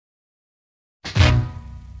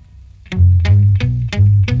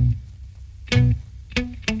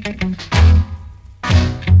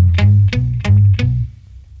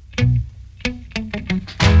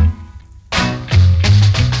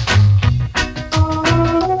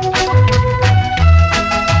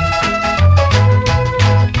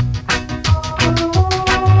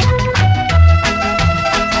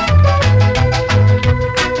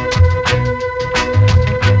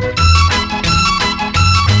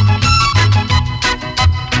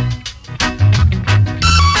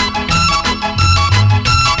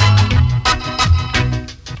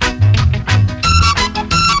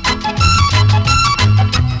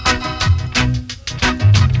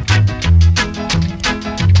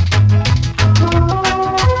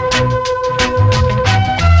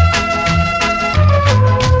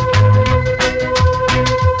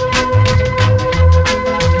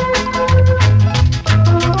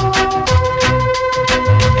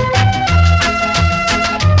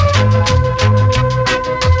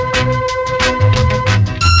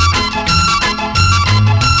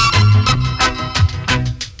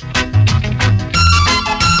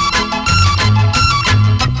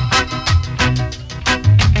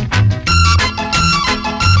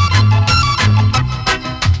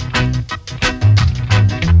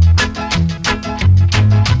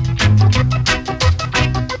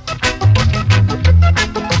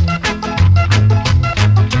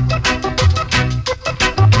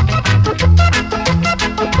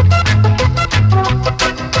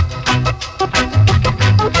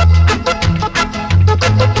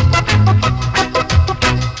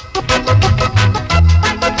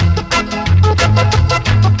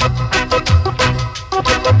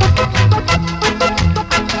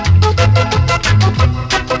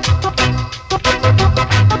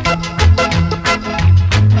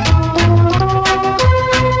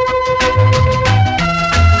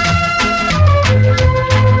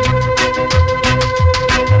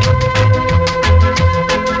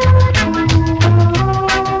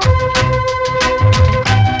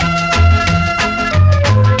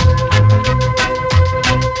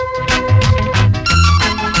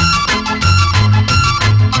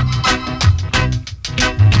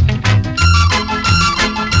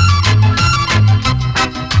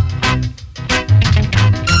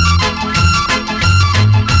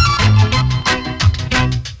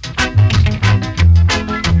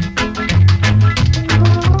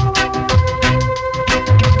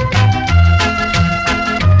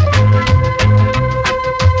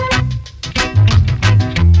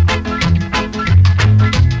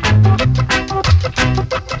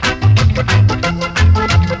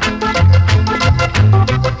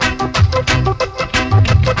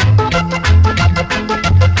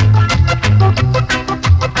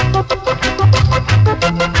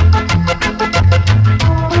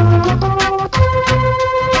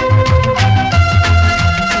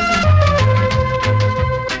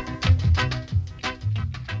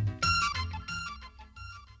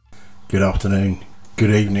good afternoon,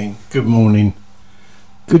 good evening, good morning,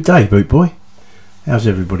 good day, Boot Boy. How's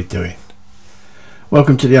everybody doing?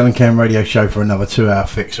 Welcome to the Alan Cam Radio Show for another 2-hour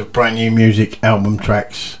fix of brand new music, album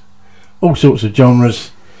tracks, all sorts of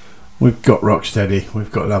genres. We've got rocksteady,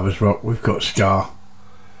 we've got lovers rock, we've got ska.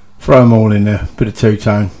 Throw them all in there, bit of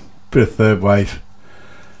two-tone, bit of third wave.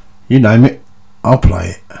 You name it, I'll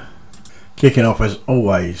play it. Kicking off as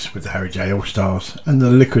always with the Harry J All Stars and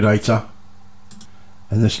the Liquidator.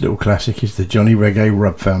 And this little classic is the Johnny Reggae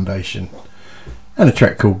Rub Foundation and a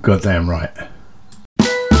track called Goddamn Right.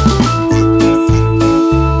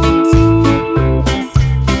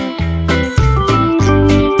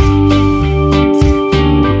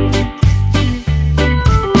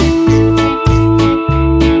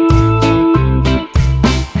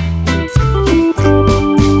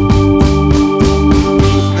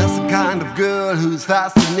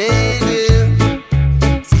 Fascinating,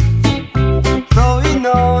 though you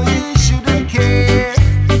know you shouldn't care.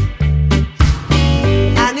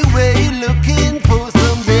 Anyway, you're looking for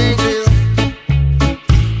some dating,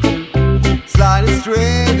 sliding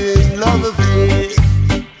straight in love affair.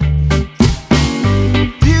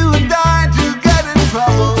 You were dying to get in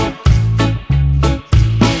trouble.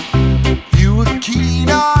 You were keen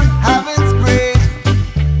on having great.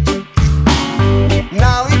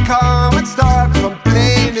 Now you come and start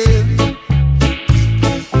complaining,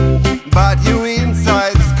 but your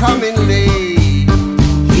inside's coming late.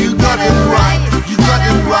 You got it right, you got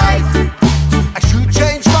it right. I should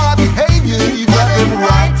change my behavior. You got it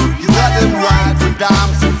right, but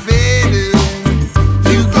I'm so faded.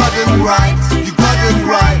 You got it right,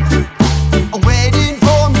 I'm waiting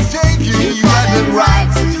for me savior. You got it right,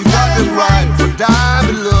 but I'm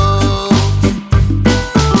in love.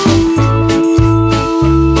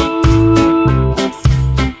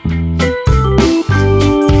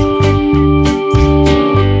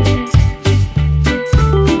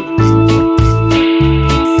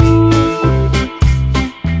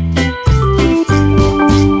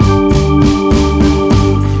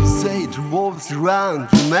 Around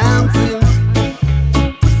romancing,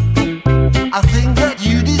 I think that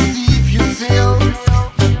you deceive yourself.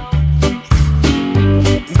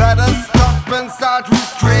 Better stop and start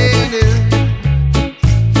restraining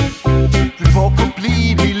before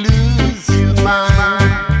completely lose your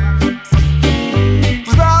mind.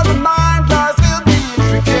 Without a mind, life will be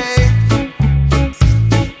intricate,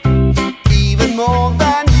 even more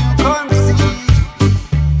than you conceive.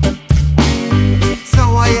 So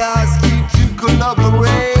I ask you to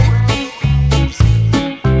collaborate,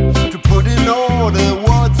 to put in order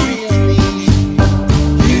what's in me.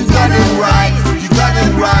 You got it right,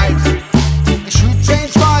 I should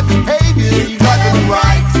change my behavior. You got it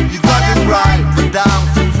right, but I'm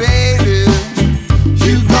so faded.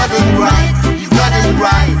 You got it right,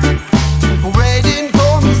 I'm waiting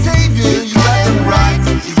for me savior. You got it right,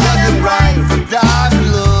 but I'm in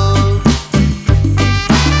love.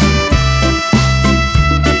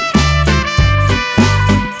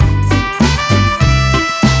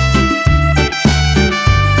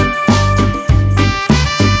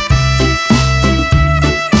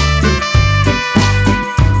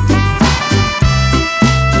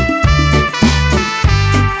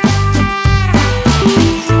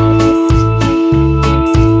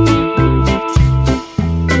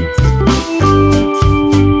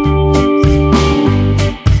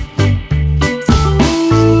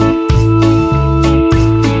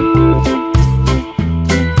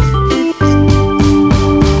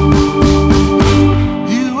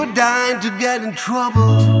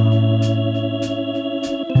 Trouble.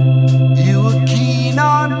 You were keen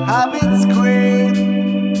on having scrape.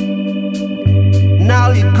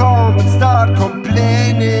 Now you come and start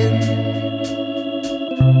complaining,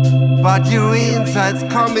 but your inside's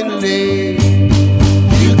coming late.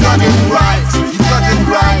 You got it right,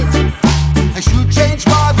 I should change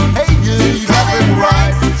my behavior. You got it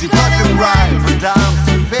right, but I'm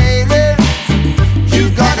so faded. You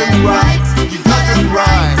got it right,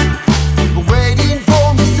 waiting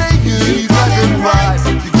for me savior. You got it right,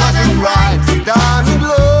 down in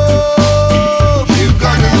love. You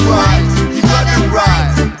got it right,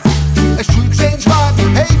 I should change my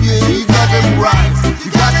behavior. You got it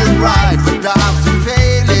right, but I'm so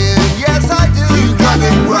failing. Yes I do. You got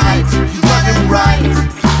it right,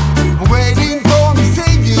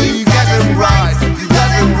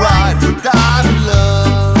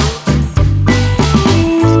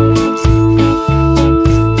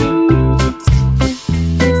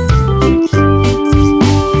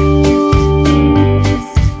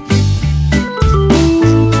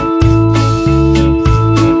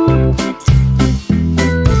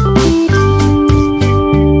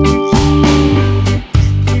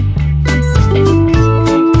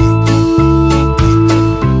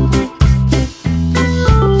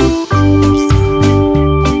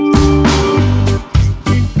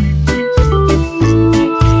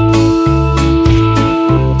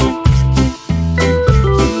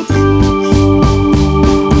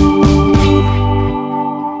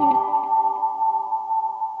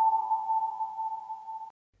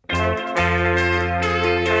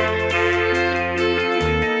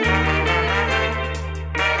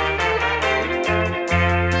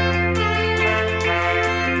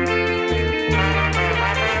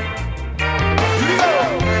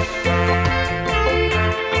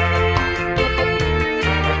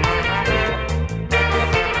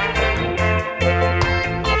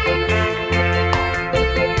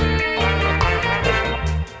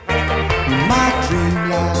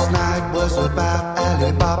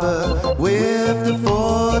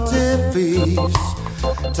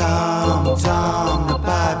 Tom, the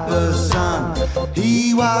piper's son,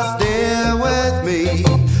 he was there with me.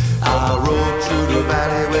 I rode through the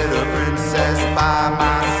valley with a princess by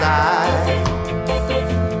my side.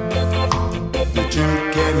 The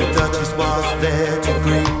Duke and the Duchess was there to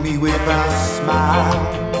greet me with a smile.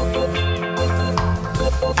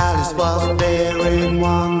 Alice was there in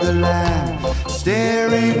Wonderland,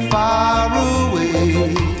 staring far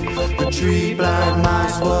away. The tree-blind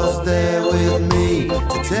mouse was there with me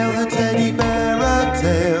to tell the teddy bear a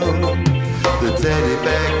tale. The teddy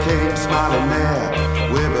bear came smiling there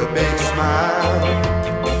with a big smile.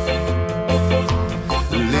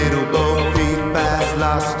 Little Bo Peep has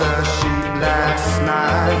lost her sheep last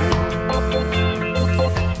night.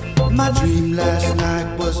 My dream last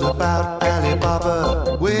night was about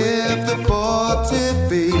Alibaba with the 40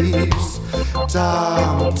 thieves.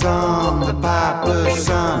 Tom, Tom, the piper's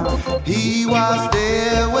son, he was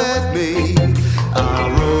there with me. I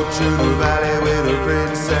rode through the valley with a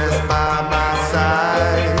princess by my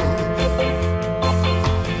side.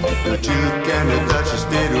 The Duke and the Duchess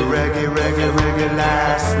did a reggae, reggae, reggae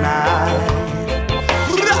last night.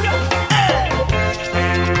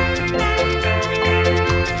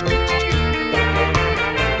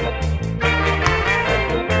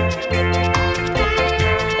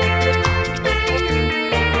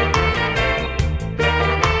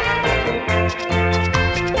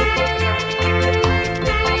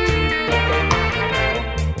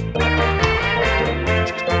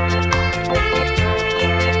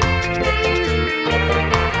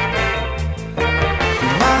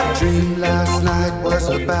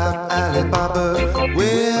 About Alibaba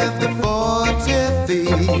with the 40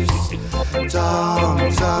 thieves. Tom,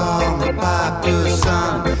 Tom, the piper's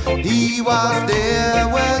son, he was there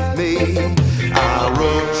with me. I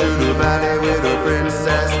rode through the valley with a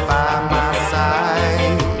princess by my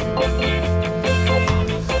side.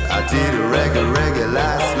 I did a reggae, reggae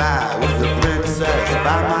last night with the princess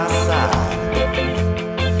by my side.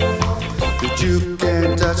 The Duke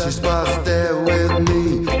and Duchess was there with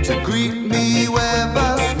me to greet me with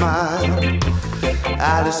a smile.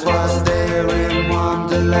 Alice was there in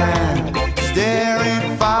Wonderland,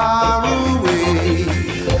 staring far away.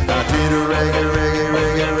 I did a reggae, reggae,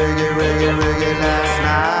 reggae, reggae, reggae, reggae last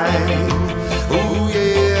night. Ooh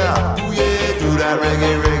yeah, do that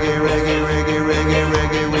reggae, reggae, reggae, reggae, reggae,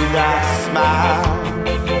 reggae with that smile.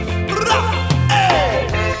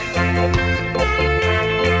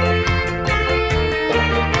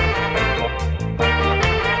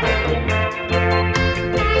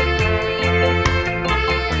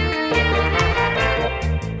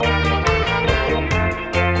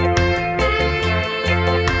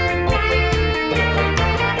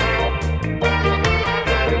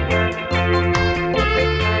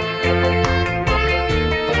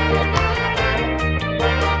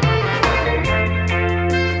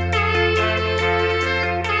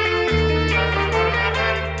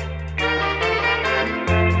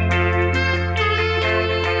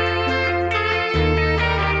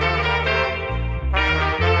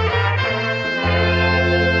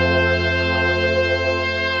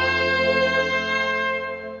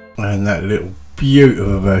 And that little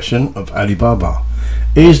beautiful version of Alibaba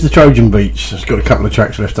is the Trojan Beats. It's got a couple of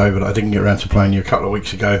tracks left over that I didn't get around to playing you a couple of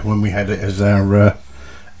weeks ago when we had it as our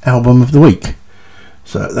album of the week.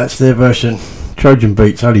 So that's their version, Trojan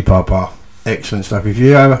Beats, Alibaba. Excellent stuff. If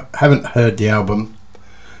you haven't heard the album,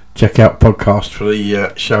 check out podcast for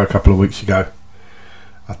the show a couple of weeks ago.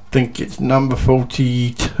 I think it's number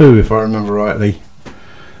 42 if I remember rightly.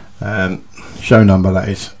 Show number that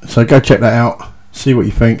is. So go check that out, see what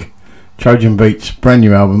you think. Trojan Beats, brand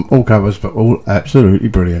new album, all covers but all absolutely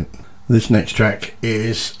brilliant. This next track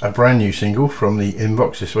is a brand new single from the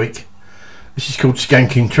inbox this week. This is called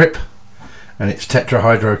Skanking Trip and it's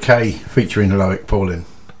Tetrahydro K featuring Loic Paulin.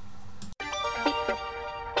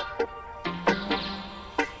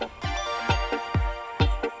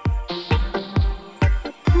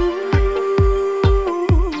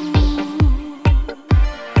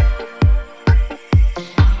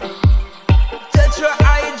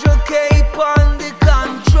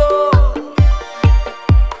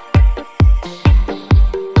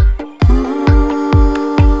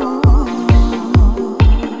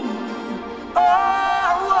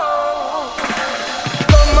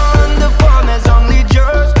 Go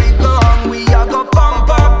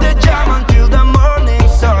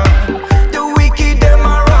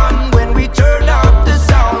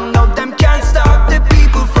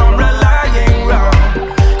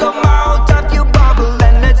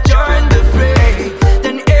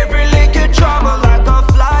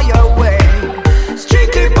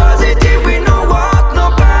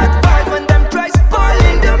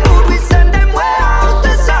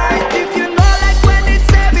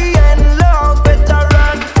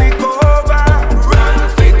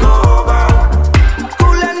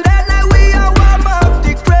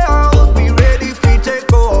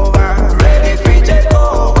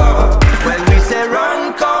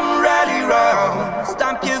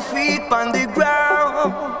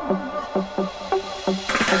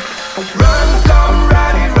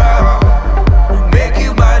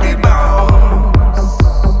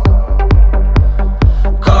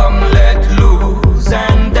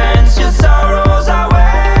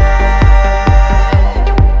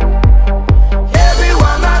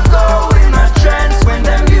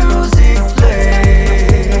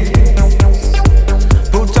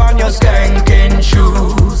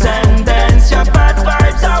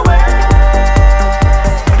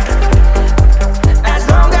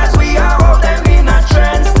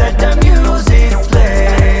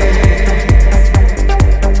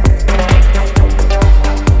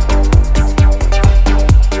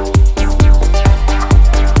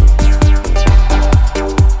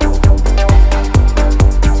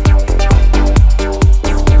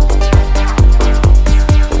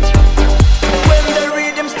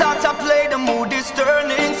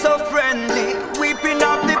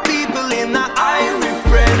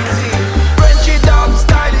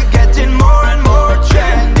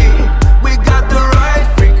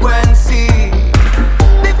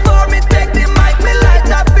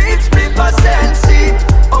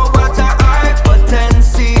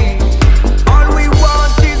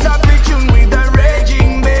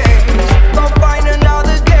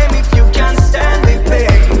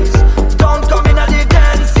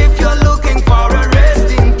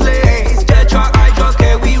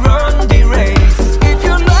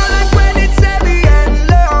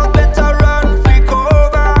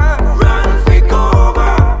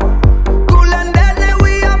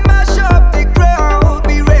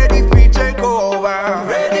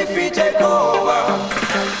fi take over.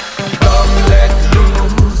 Come let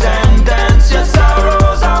loose and dance your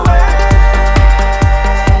sorrows away.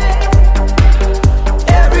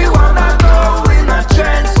 Everyone I go in a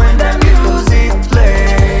trance when the music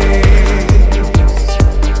plays.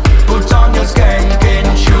 Put on your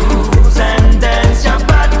skanking shoes and dance your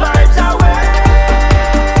bad vibes away.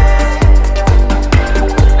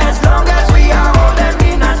 As long as we are all them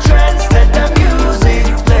in a trance, let the music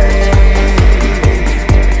play.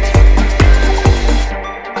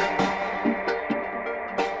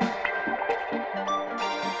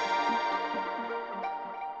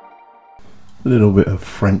 A little bit of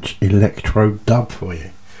French electro dub for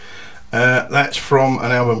you. That's from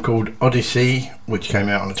an album called Odyssey, which came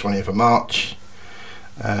out on the 20th of March.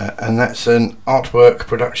 And that's an Artwork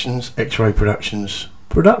Productions, X-Ray Productions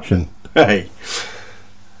production. Hey.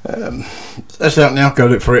 That's out now, go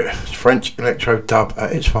look for it. It's French electro dub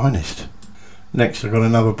at its finest. Next I've got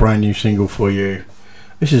another brand new single for you.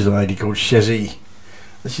 This is a lady called Shezzy.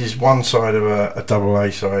 This is one side of a double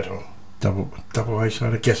A side, or double A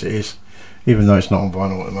side, I guess it is, even though it's not on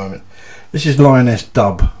vinyl at the moment. This is Lioness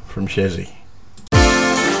Dub from Shezzy.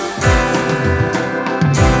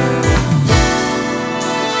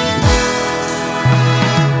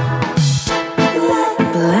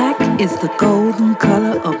 Black is the golden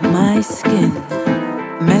color of my skin.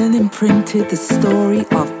 Melanin printed the story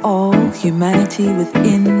of all humanity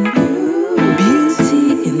within.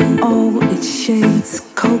 Beauty in all its shades.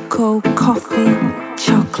 Cocoa, coffee,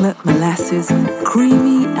 chocolate, molasses,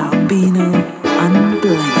 creamy albino,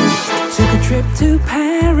 unblemished. Took a trip to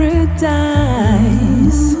paradise.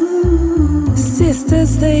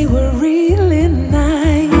 Sisters, they were really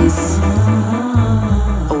nice.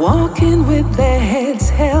 Walking with their heads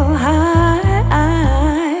held high.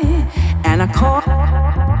 And I caught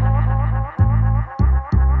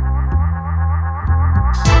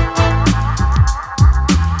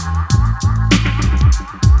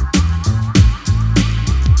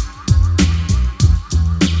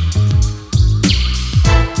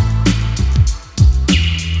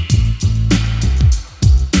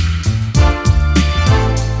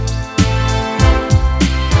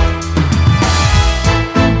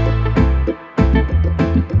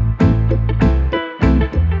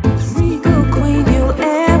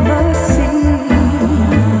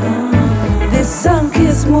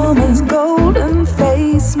woman's golden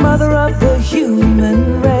face, mother of the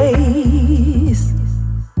human race.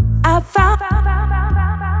 I found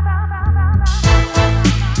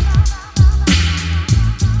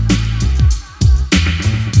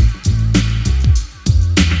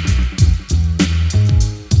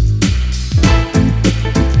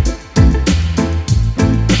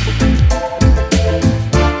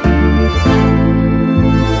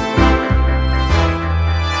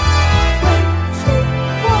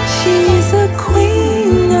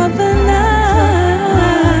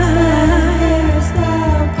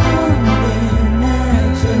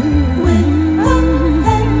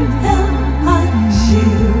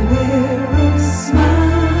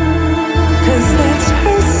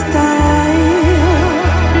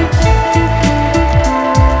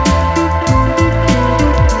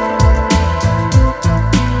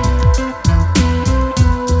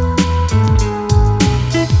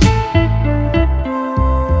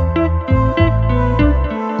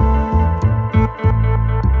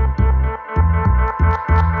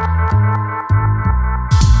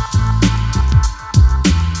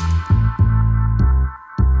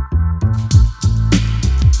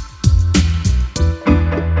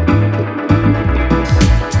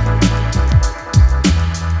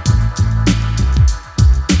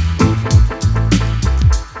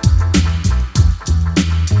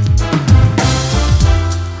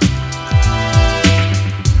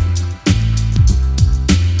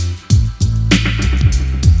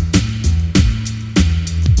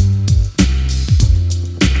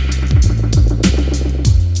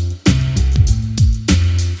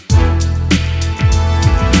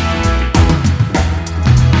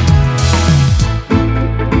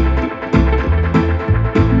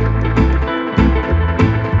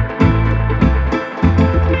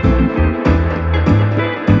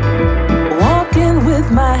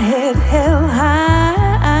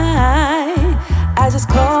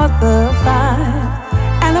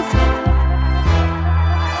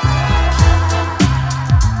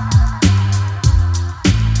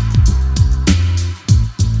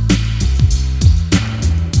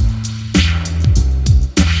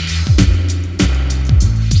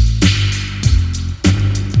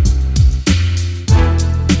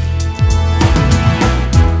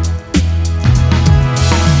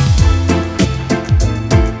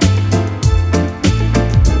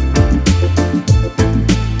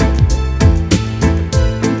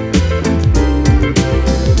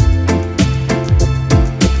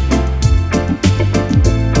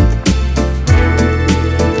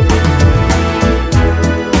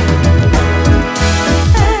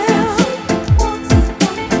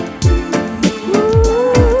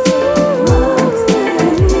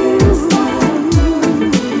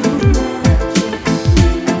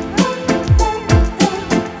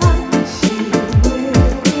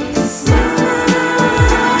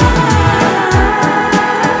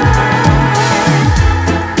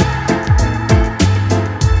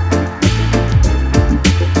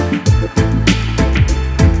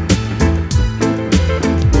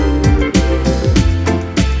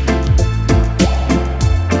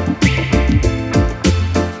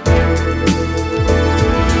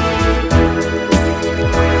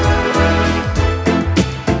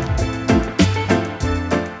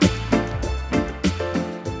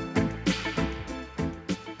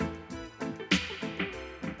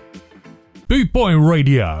Boot Boy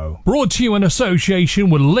Radio, brought to you in association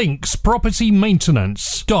with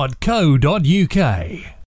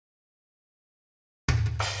linkspropertymaintenance.co.uk.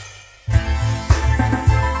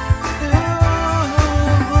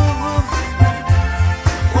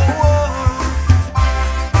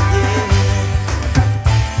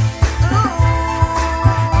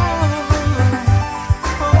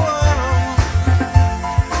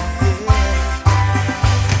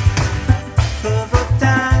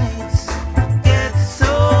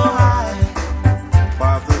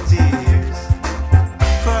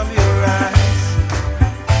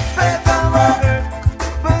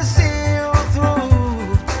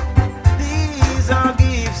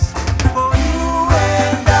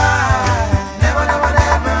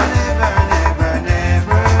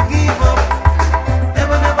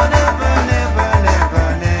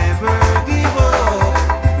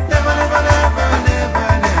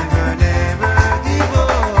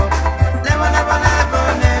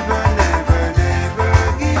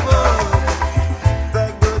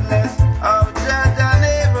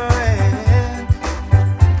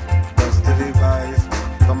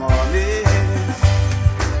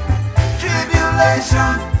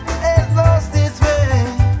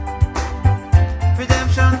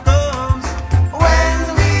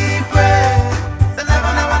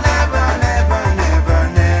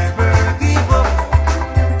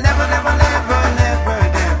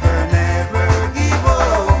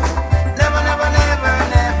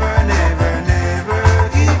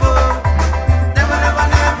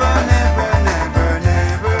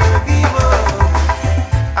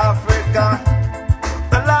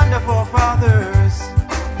 The land of our fathers.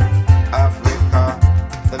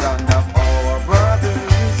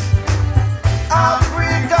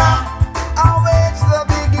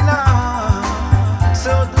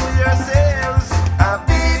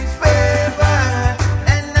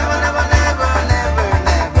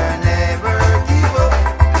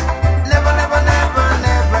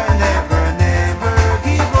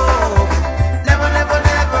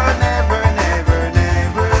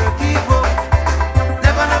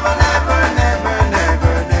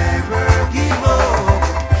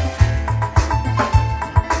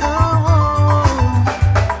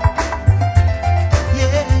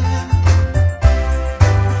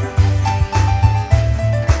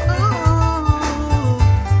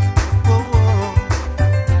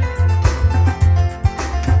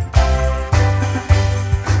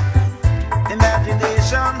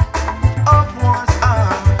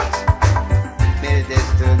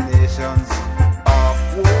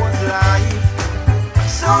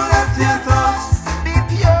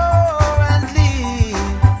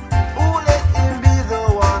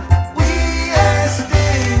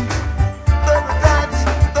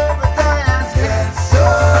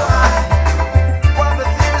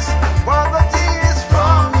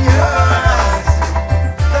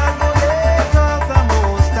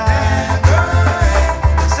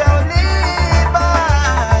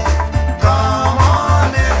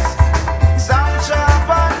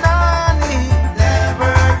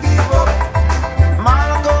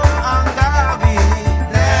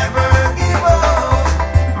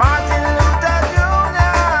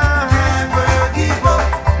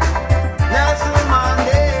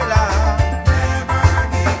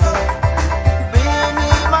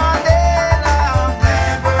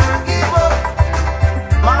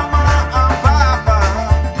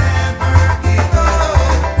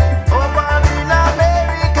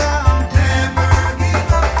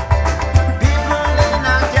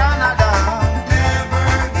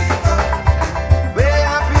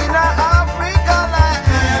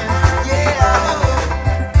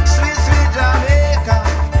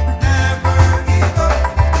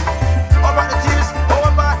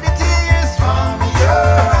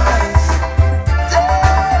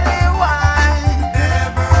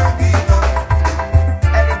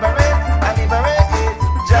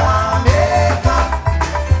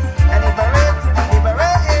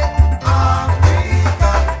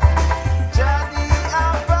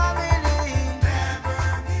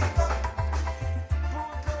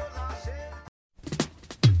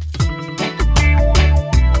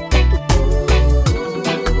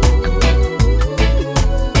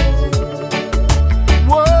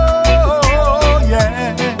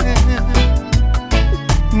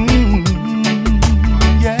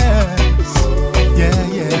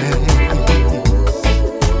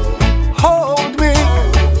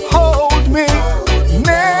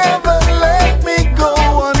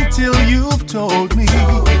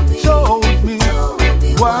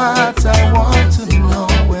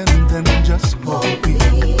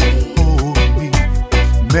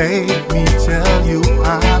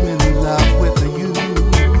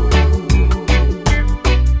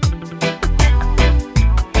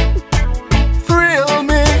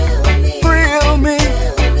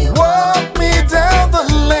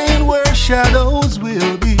 shadows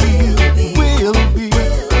will be.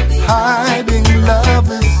 Hiding love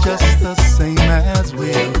is just the same as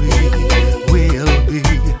will be.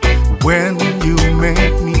 When you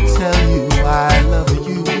make me tell you I love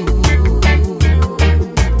you.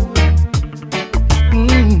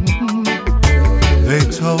 They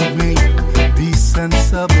told me be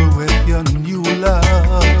sensible with your new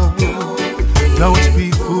love. Don't be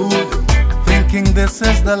fooled thinking this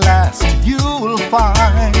is the last you'll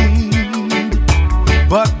find.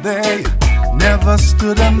 But they never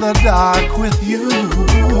stood in the dark with you,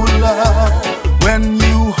 love. When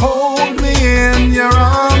you hold me in your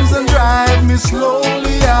arms and drive me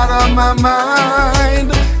slowly out of my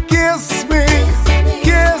mind. Kiss me,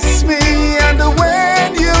 and when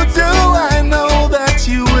you do, I know that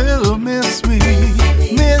you will miss me.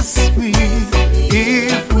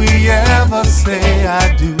 If we ever say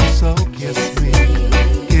I do, so kiss me,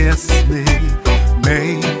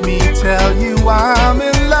 make me tell you I'm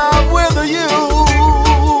in love with you.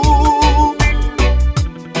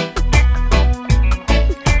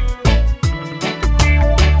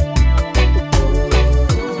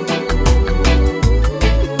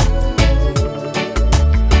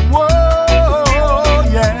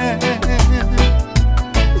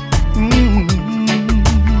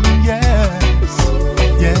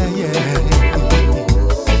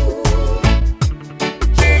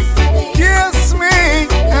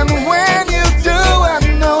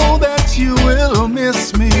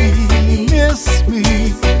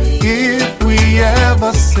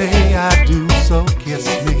 Say I do, so kiss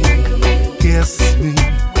me,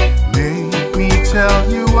 make me tell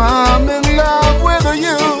you I'm in love with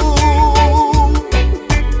you.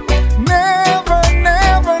 Never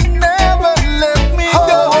let me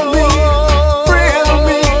go. Thrill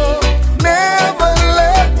me, never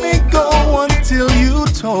let me go until you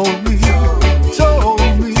told me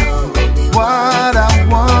what I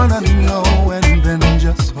wanna know, and then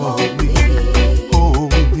just hold me.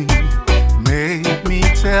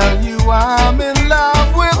 Tell you I'm in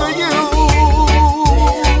love with you.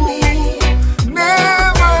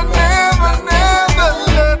 Never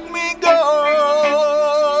let me go.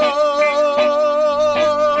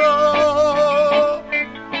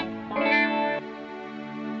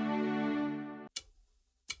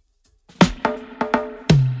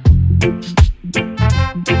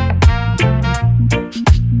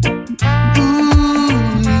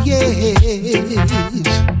 Ooh, yes.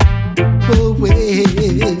 Oh,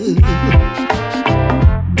 well,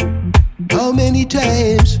 how many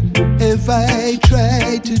times have I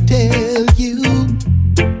tried to tell you?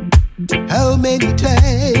 How many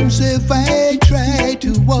times have I tried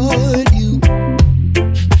to warn you?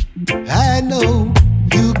 I know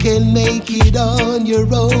you can make it on your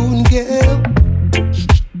own, girl.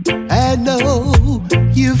 I know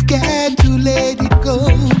you've got to let it go,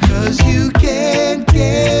 'cause you can't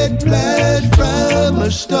get blood from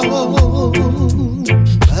a stone.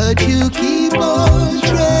 But you keep on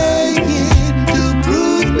trying to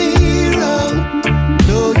prove me wrong.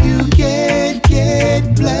 No, you can't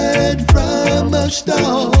get blood from a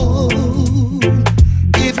stone.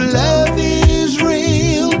 If love is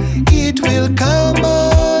real, it will come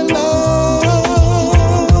along.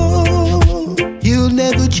 You'll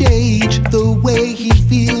never change the way he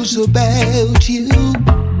feels about you.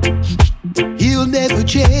 He'll never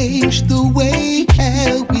change the way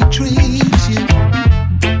how he treats you.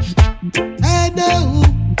 I know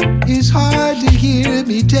it's hard to hear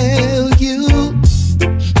me tell you.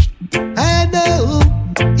 I know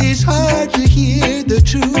it's hard to hear the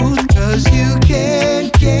truth, 'cause you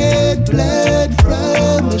can't get blood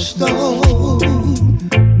from a stone.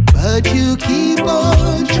 But you keep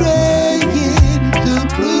on trying to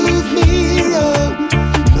prove me wrong.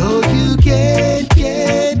 No, you can't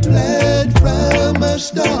get blood from a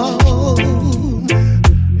stone.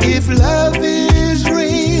 If love is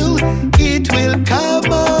real, it will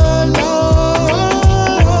come along.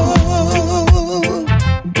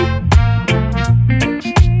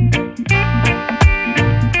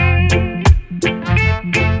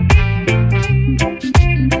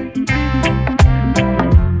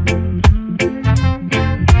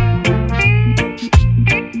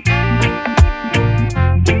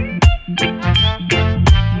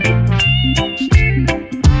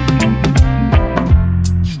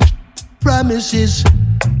 Promises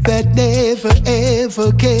that never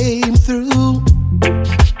ever came through,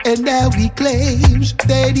 and now he claims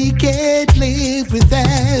that he can't live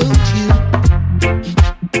without you.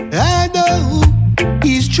 I know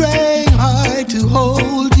he's trying hard to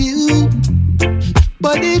hold you,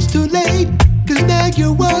 but it's too late, 'cause now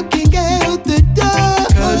you're walking out the door.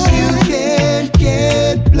 'Cause you can't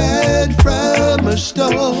get blood from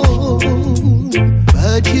stone,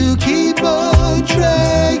 but you keep on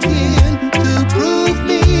trying to prove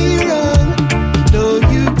me wrong. No,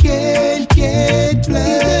 you can't get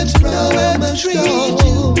blood from a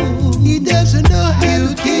stone. He doesn't know how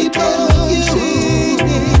to keep on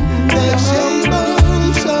singing the same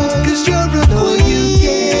old song. 'Cause you're a queen. You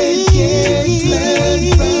can't get blood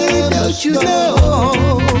from a stone. Don't you know?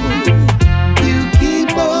 You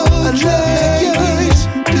keep on trying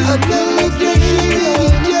to love the dream.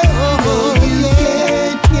 You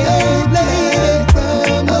can't get blood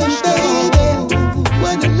from a stone.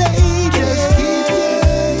 When the lady just keep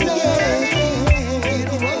it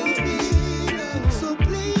won't be long. So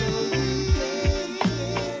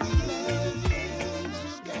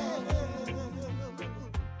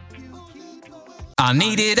I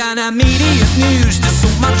needed an immediate news to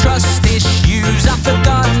sort my trust issues. I've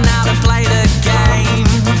forgotten how to play the game.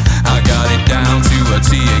 I got it down to a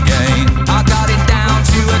T again. I got it down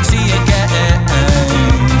to a T again.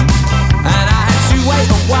 And I had to wait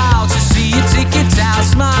a while to see your tickets out.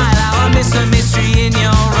 Smile, how I miss the mystery in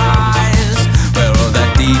your eyes, where all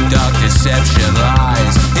that deep dark deception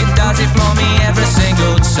lies. It does it for me every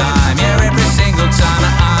single time. Yeah, every single time.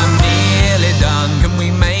 I'm nearly done. Can we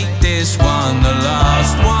make this one the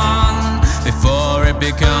last one before it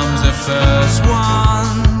becomes the first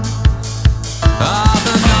one of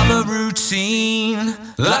another routine?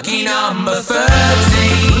 Lucky number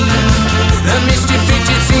 13. The mischief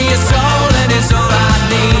fidgets in your soul and it's all I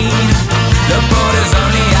need. The border's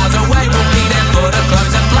only hours away. We'll be there for the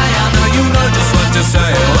close and play. I know you know just what to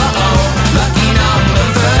say. Uh-oh. Lucky number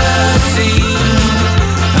 13.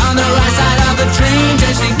 On the right side of the dream,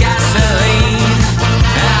 drenched in gasoline.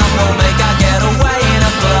 And we'll make our getaway in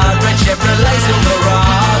a blood-red Chevrolet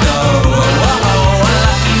Silverado. Oh,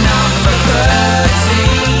 lucky number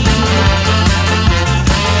 13.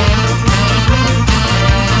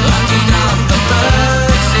 Lucky number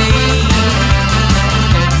 13.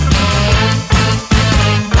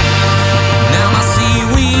 Now my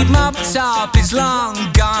seaweed mop top is long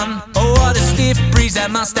gone. Oh, what a stiff breeze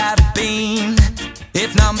that must have been.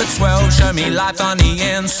 If number 12 showed me life on the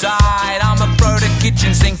inside, I'm a pro to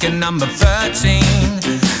kitchen sink and number 13.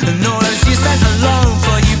 And all those years spent alone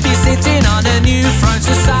for you be sitting on a new throne.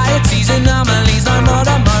 Society's anomalies, no more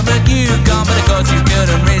the moment you've gone. But of course you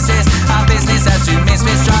couldn't resist. Our business has two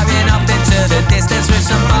misfits driving off into the distance with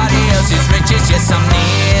somebody else's riches. Yes, I'm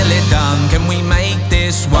nearly done. Can we make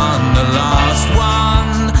this one the last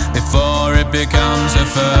one before it becomes the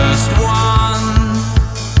first one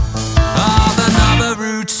of another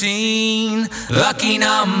routine? Lucky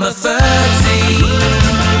number 13.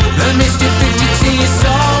 The mischief fidgets in your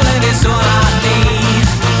soul and it's all I need.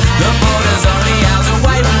 The border's only hours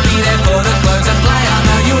away. We'll be there for the close and play. I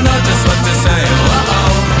know you know just what to say.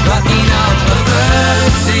 Uh-oh. Lucky number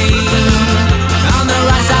 13. On the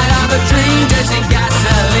right side of a dream, drenched in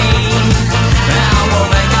gasoline. Now we'll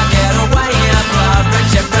make our getaway in a blood-red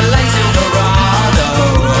Chevrolet Silverado.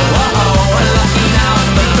 Uh-oh. Lucky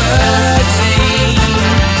number 13.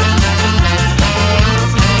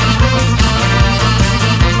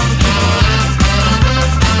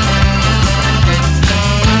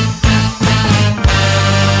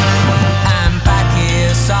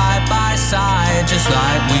 Just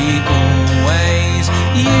like we always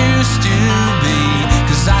used to be.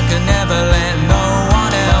 'Cause I could never let no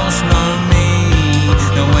one else know me.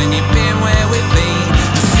 And when you've been where we've been,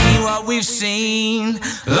 to see what we've seen.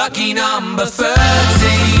 Lucky number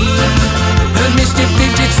 13. The mischief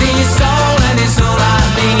fidgets in your soul and it's all I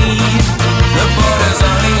need. The border's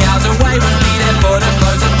only hours away. We'll be there for the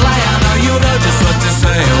close and play. I know you know just what to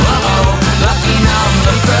say. Uh-oh. Lucky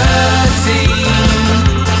number 13.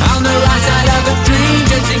 On the right side of the dream,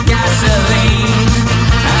 drenched in gasoline.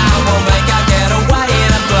 And we'll make our getaway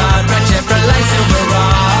in a blood-red Chevrolet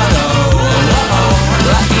Silverado. Oh,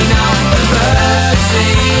 lucky number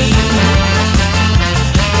 13.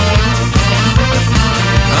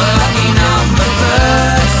 Lucky number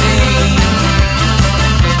 13.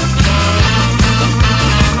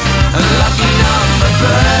 Lucky number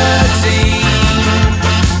 13.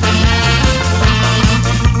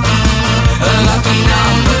 Lucky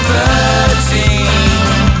number 13.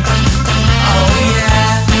 Oh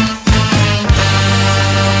yeah.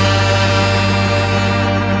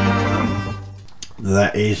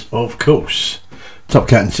 That is, of course, Top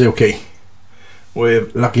Cat and Silky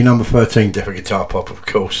with Lucky number 13, Deaf Guitar Pop, of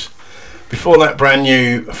course. Before that, brand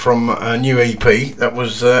new from a new EP, that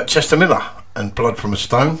was Chester Miller and Blood from a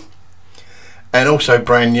Stone. And also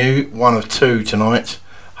brand new, one of two tonight,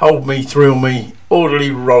 Hold Me, Thrill Me, Orderly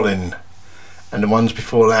Rollin'. And the ones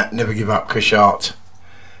before that, Never Give Up, Kush Art,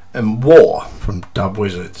 and War from Dub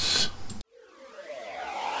Wizards.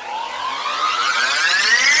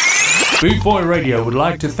 Bootboy Radio would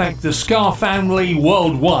like to thank the Ska family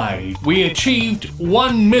worldwide. We achieved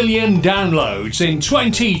 1 million downloads in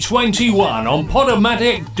 2021 on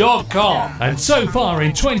Podomatic.com. And so far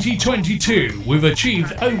in 2022, we've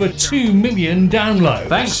achieved over 2 million downloads.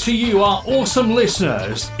 Thanks to you, our awesome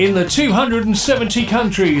listeners, in the 270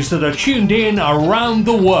 countries that are tuned in around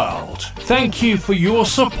the world. Thank you for your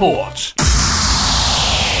support.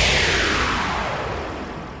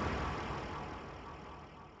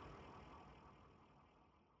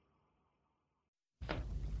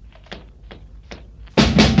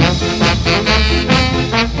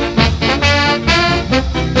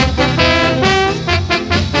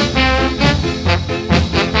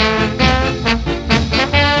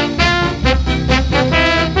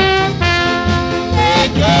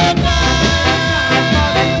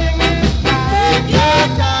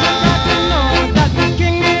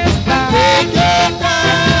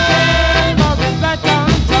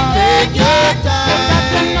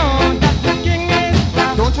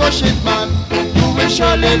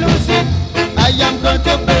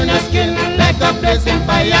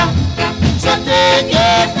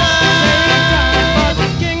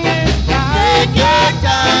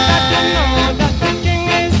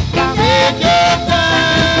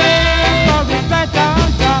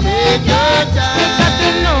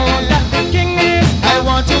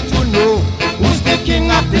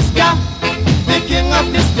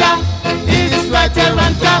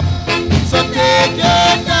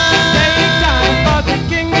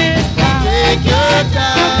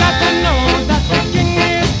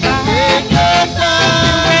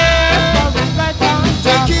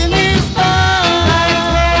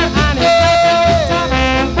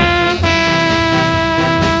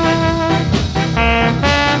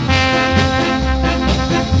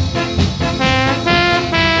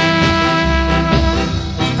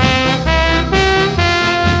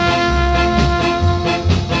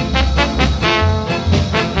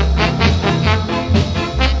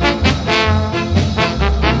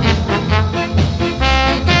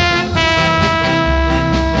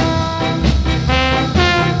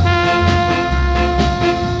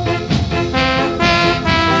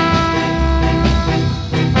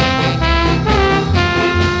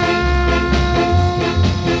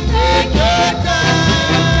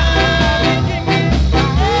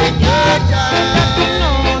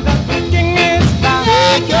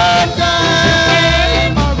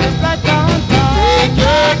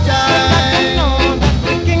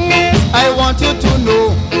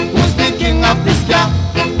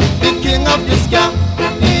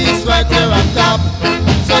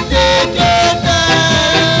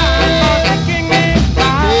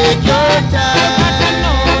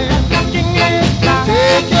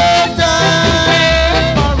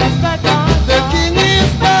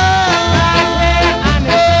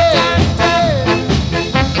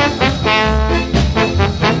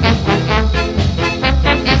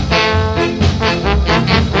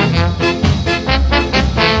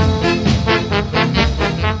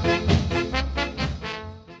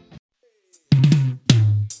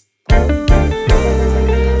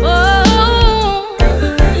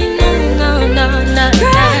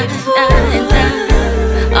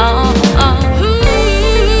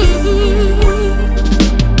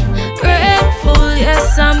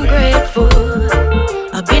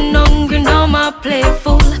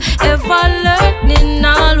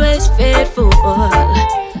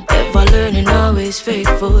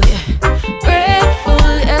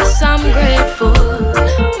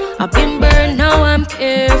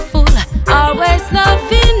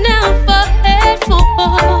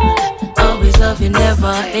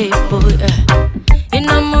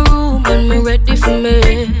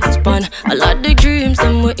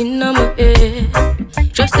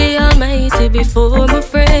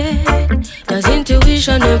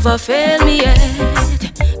 Fail me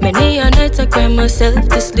yet. Many a night I cry myself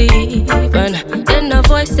to sleep, and then a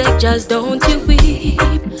voice said, just don't you weep.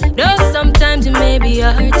 Though sometimes it may be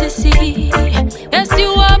hard to see. Yes, you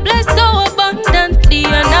are blessed so abundantly,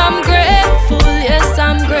 and I'm grateful. Yes,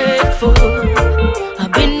 I'm grateful.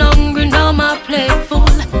 I've been hungry, now my plate full.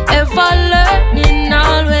 Ever learning,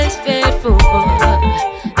 always faithful.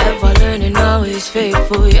 Ever learning, always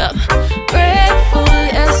faithful. Yeah, grateful.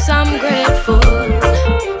 Yes, I'm grateful.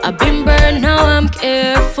 I've been burned, now I'm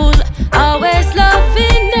careful. Always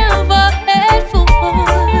loving, never hateful.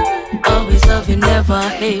 Always loving, never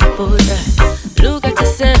hateful. Yeah. Look at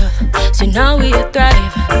yourself, so now we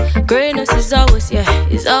thrive. Greatness is always, yeah,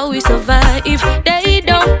 is always survive. They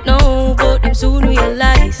don't know, but them soon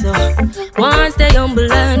realize. So once they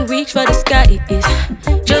humble and reach for the sky.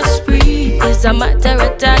 Just breathe, it's a matter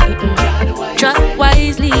of time. Track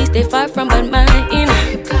wisely, stay far from bad mind.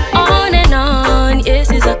 On and on, yes,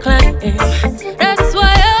 it's a climb. That's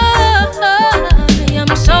why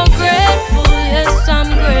I'm so grateful, yes, I'm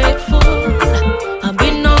grateful. I've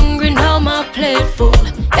been hungry, now my plate full.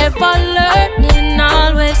 Ever learning,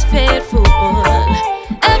 always faithful.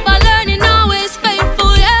 Ever learning, always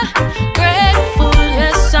faithful, yeah. Grateful,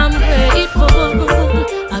 yes, I'm grateful.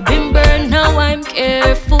 I've been burned, now I'm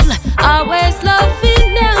careful. Always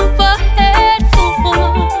loving, never hateful.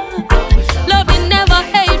 Loving, never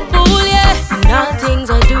hateful, yeah. In all things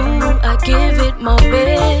I do, I give it my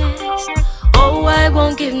best. Oh, I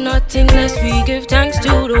won't give nothing less. We give thanks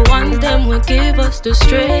to the ones them will give us the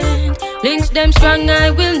strength. Links them strong,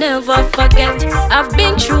 I will never forget. I've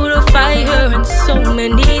been through the fire and so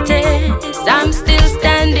many tests. I'm still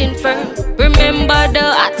standing firm. Remember the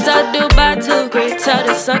hotter the battle, greater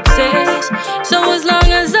the success. So as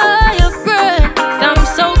long as I have breath, I'm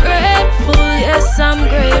so grateful, yes, I'm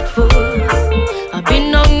grateful. I've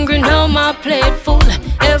been hungry, now my plate full.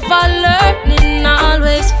 Ever learning,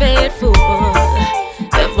 always faithful.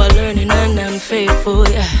 Ever learning and I'm faithful,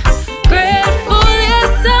 yeah. Grateful,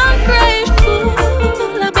 yes, I'm grateful.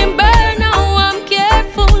 I've been burned, now I'm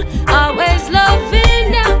careful. Always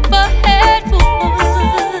loving, never hateful.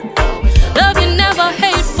 Loving, never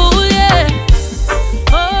hateful, yeah.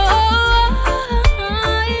 Oh,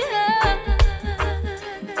 yeah.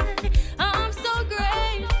 I'm so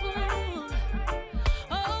grateful.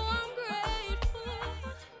 Oh, I'm grateful.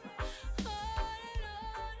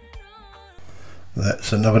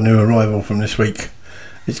 That's another new arrival from this week.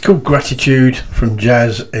 It's called Gratitude from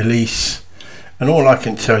Jazz Elise, and all I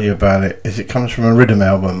can tell you about it is it comes from a rhythm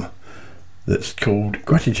album that's called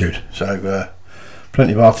Gratitude. So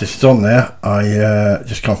plenty of artists on there. I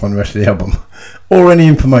just can't find the rest of the album or any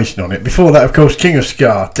information on it. Before that, of course, King of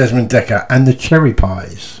Ska, Desmond Dekker and the Cherry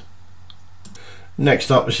Pies.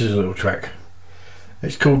 Next up, this is a little track.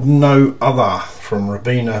 It's called No Other from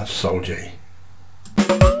Rabina Solji.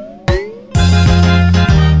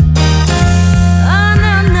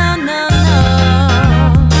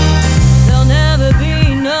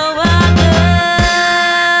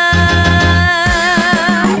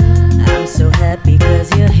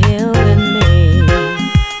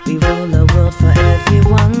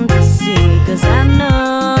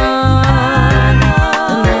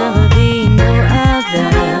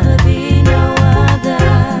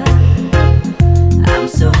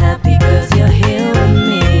 So happy 'cause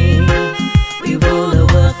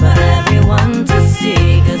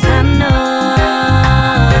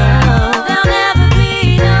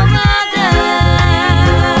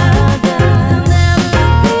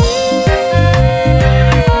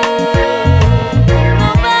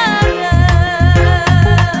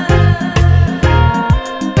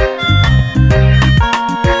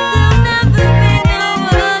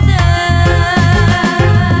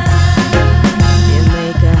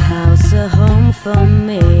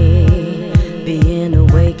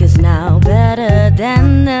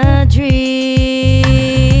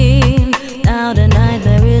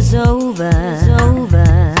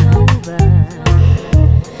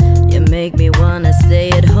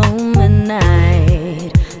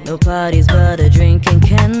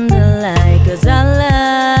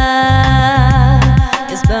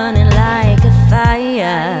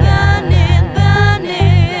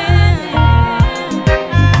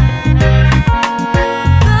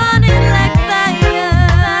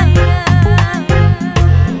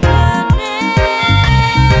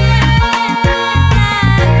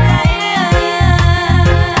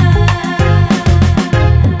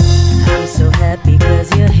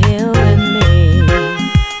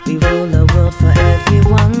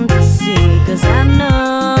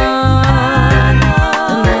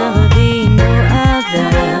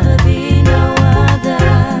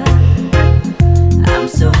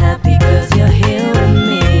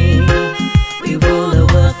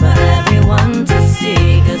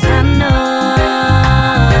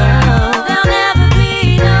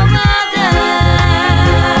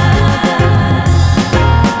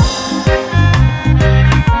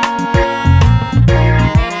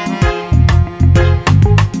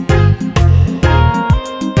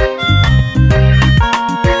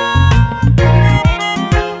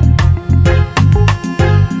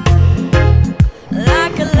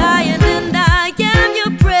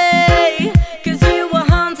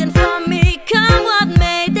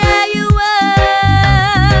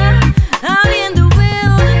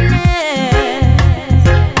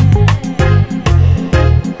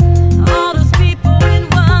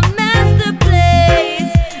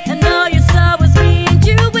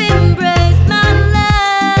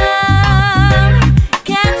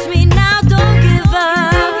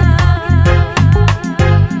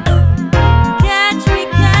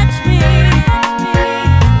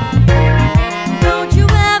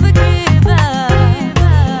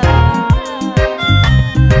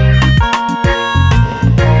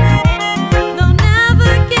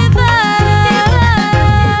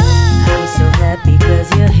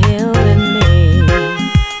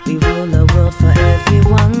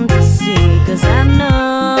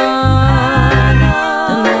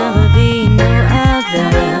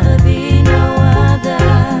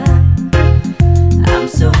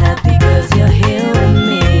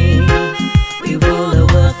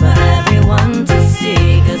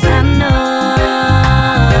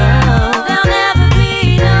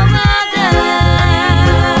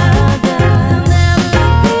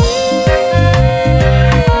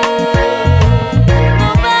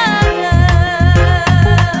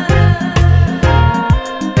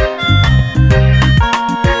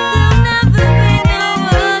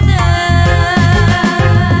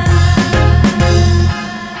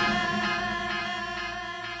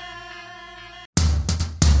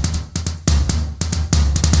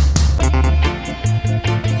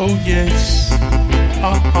Oh yes,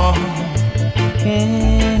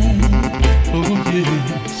 oh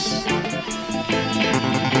yes,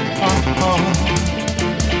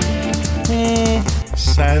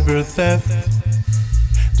 cyber theft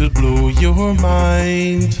to blow your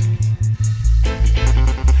mind.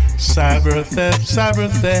 Cyber theft,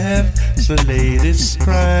 it's the latest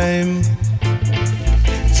crime.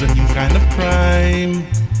 It's a new kind of crime.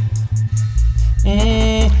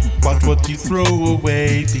 But what you throw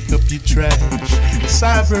away, pick up your trash.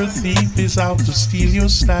 Cyber thief is out to steal your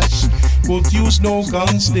stash. Won't use no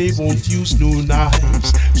guns, they won't use no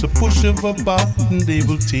knives. So push of a button, they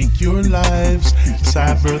will take your lives.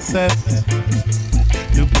 Cyber theft,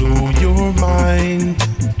 to blow your mind.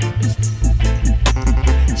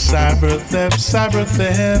 Cyber theft,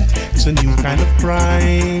 it's a new kind of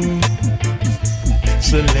crime.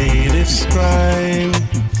 It's the latest crime.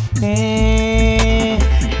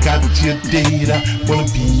 Got your data, wanna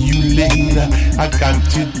be you later. I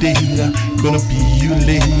got your data, gonna be you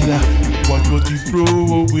later. What would you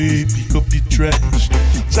throw away, pick up your trash.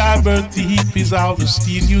 Cyber thief is out to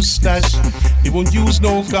steal your stash. They won't use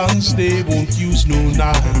no guns, they won't use no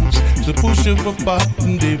knives. So push of a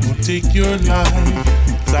button, they will take your life.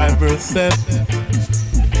 Cyber theft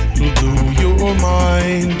will blow your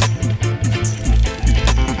mind.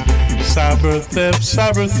 Cyber theft,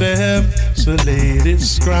 it's the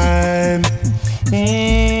latest crime.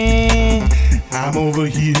 I'm over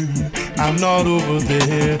here, I'm not over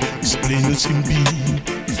there. As plain as can be.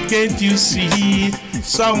 Can't you see?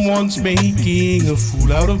 Someone's making a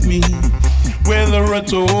fool out of me. Whether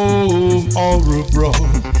at home or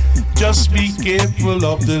abroad, just be careful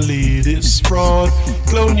of the latest fraud.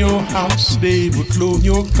 Clone your house, they will clone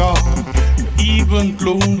your car. Even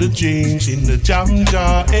clone the change in the jam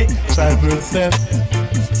jar. Hey, cyber theft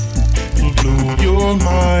will blow your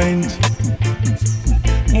mind.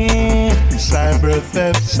 Cyber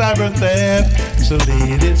theft, it's the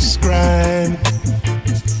latest crime.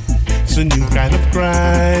 It's a new kind of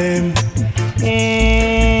crime.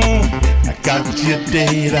 I got your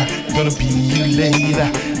data, gonna be you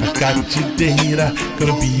later. I got your data,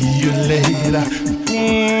 gonna be you later.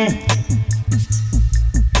 Yeah.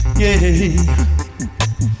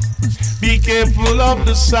 Be careful of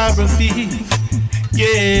the cyber thief.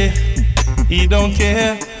 Yeah, he don't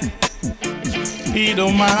care. He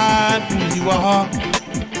don't mind who you are.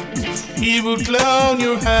 He will clown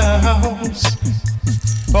your house,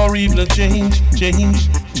 or even a change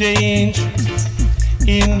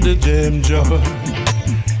in the jam jar.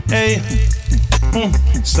 Hey,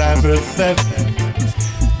 cyber theft,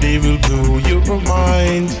 they will blow your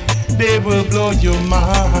mind. They will blow your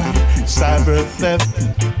mind. Cyber theft,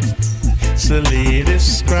 it's the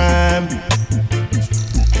latest crime.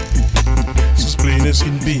 It's as plain as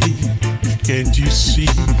can be. Can't you see?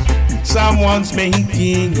 Someone's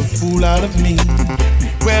making a fool out of me.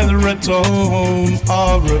 Whether at home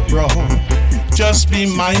or abroad, just be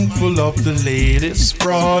mindful of the latest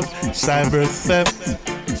fraud. Cyber theft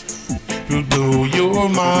will blow your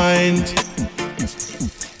mind.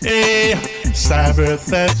 Hey, cyber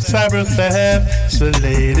theft, it's the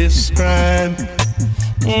latest crime.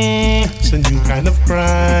 It's a new kind of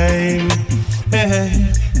crime.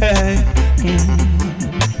 Hey, hey,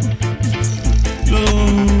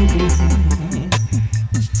 Ooh.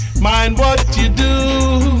 Mind what you do.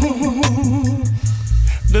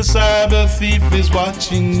 The cyber thief is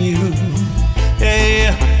watching you.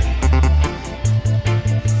 Hey.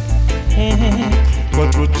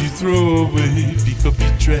 What would you throw away? Pick up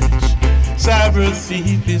your trash. Cyber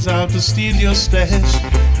thief is out to steal your stash.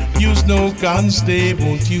 Use no guns, they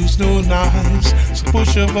won't use no knives. So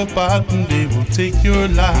push of a button, they will take your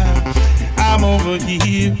life. I'm over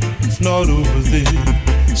here, not over there.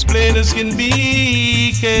 As plain as can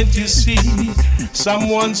be, can't you see?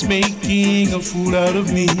 Someone's making a fool out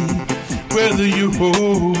of me. Whether you're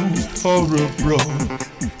home or abroad,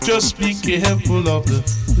 just be careful of the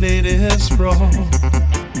latest fraud.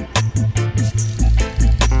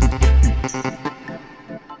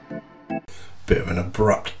 Bit of an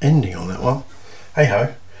abrupt ending on that one. Hey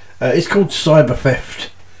ho. It's called Cyber Theft.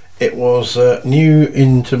 It was new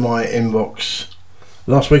into my inbox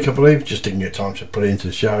last week, I believe. Just didn't get time to put it into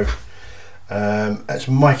the show. That's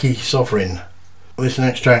Mikey Sovereign. This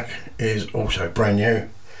next track is also brand new.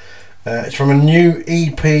 It's from a new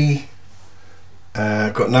EP.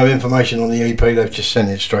 Got no information on the EP, they've just sent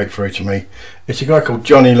it straight through to me. It's a guy called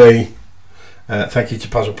Johnny Lee. Thank you to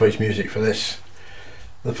Puzzle Piece Music for this.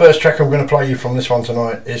 The first track I'm going to play you from this one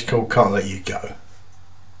tonight is called Can't Let You Go.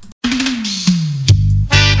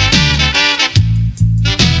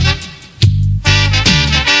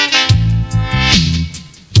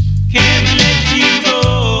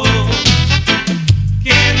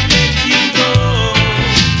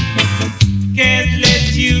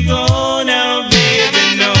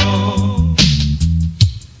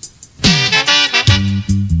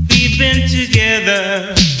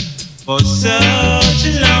 together for such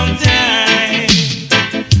a long time.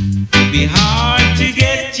 It'd be hard to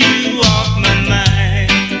get you off my mind.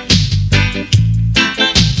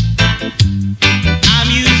 I'm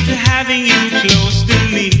used to having you close to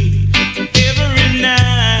me every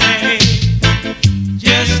night.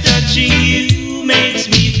 Just touching you makes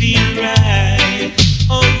me feel right.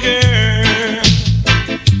 Oh girl,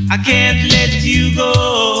 I can't let you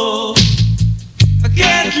go. I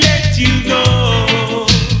can't let you go.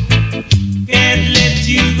 Can't let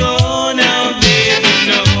you go now, baby,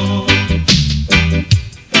 no.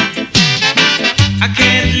 I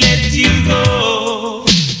can't let you go.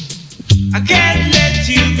 I can't let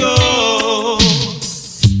you go.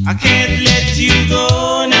 I can't let you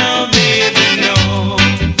go now, baby, no.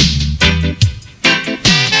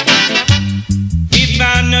 If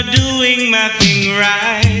I'm not doing my thing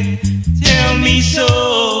right, tell me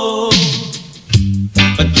so.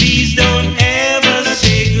 But please don't ever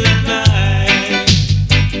say goodbye.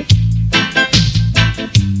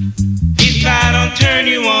 If I don't turn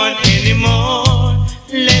you on anymore,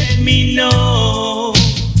 let me know.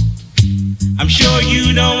 I'm sure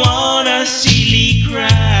you don't wanna see me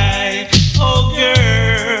cry. Oh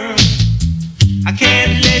girl, I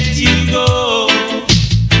can't let you go.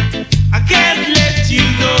 I can't let you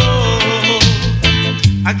go.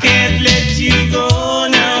 I can't let you go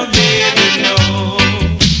now, baby, no.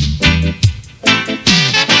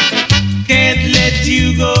 Can't let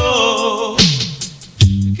you go.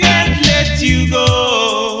 Can't let you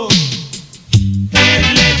go.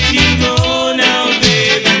 Can't let you go now,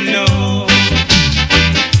 baby, no.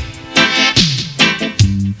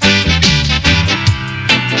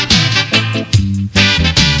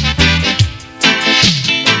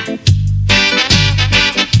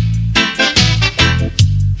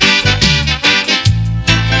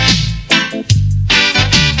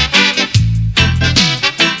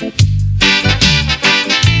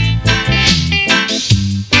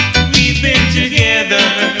 We've been together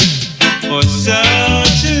for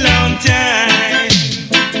such a long time.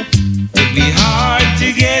 It'd be hard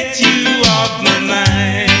to get you off my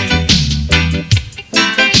mind.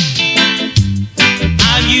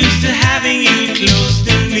 I'm used to having you close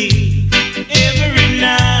to me every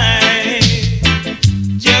night.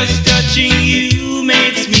 Just touching you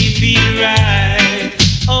makes me feel right.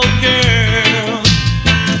 Oh girl,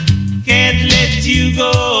 can't let you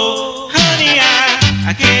go. Honey,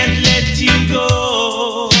 I can't let you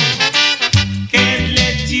go. Can't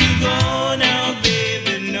let you go now,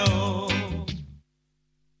 baby, no.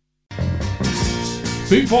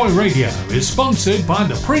 Boot Boy Radio is sponsored by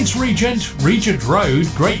the Prince Regent, Regent Road,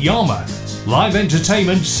 Great Yarmouth. Live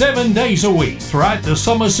entertainment 7 days a week throughout the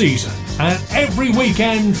summer season and every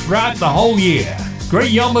weekend throughout the whole year.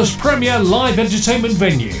 Great Yarmouth's premier live entertainment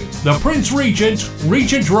venue, the Prince Regent,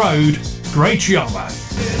 Regent Road, Great Yarmouth.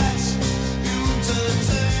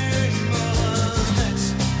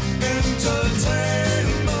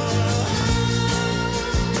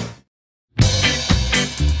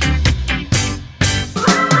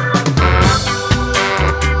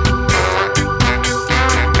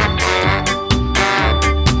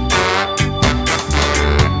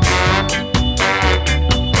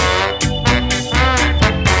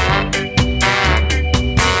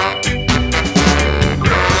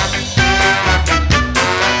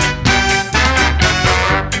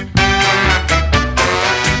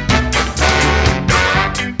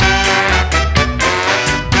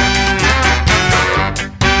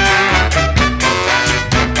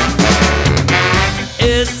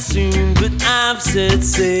 It's soon, but I've set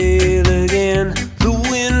sail again. The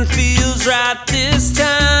wind feels right this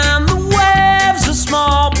time. The waves are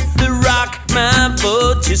small, but they rock my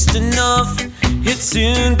boat just enough. It's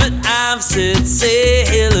soon, but I've set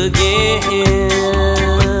sail again.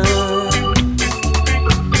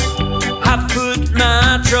 I put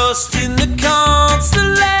my trust in the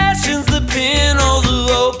constellations, the pinnacle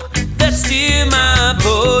of hope that steer my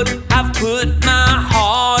boat. I've put my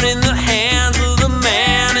heart in the hands of the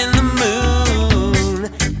man in the moon.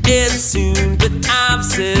 It's soon, but I've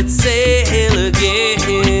set sail again.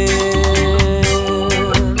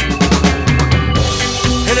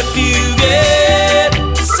 And if you get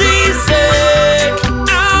seasick,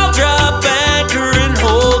 I'll drop anchor and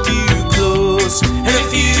hold you close. And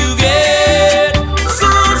if you get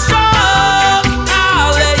sunstruck,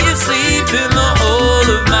 I'll let you sleep in the hold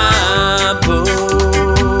of my boat.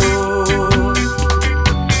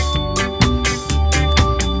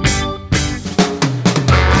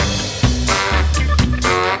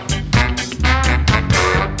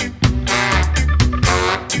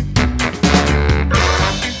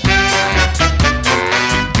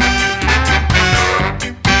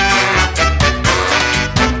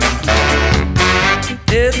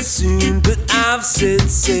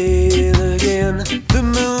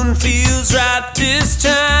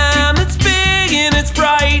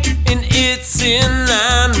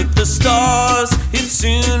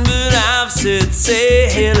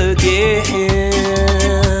 sail again.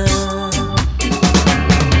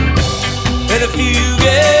 And if you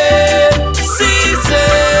get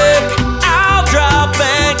seasick, I'll drop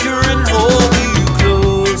anchor and hold you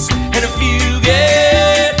close. And if you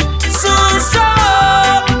get sunstroke,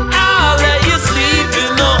 I'll let you sleep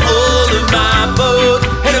in the hull of my boat.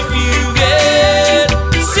 And if you get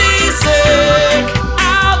seasick,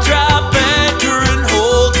 I'll drop anchor and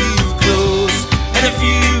hold you close. And if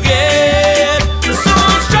you get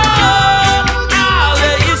sunstroke, I'll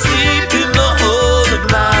let you sleep in the hull of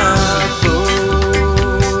my boat.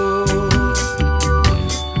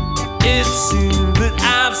 It seems that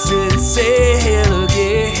I've set sail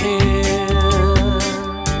again.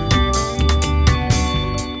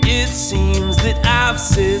 It seems that I've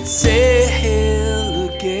set sail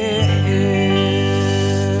again.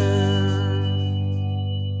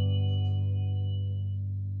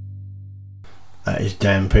 That is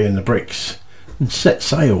Dan P and the Bricks and Set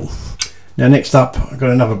Sail. Now next up, I've got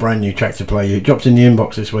another brand new track to play you. It dropped in the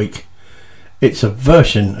inbox this week. It's a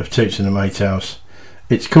version of Toots and the Maytals.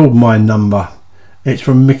 It's called My Number. It's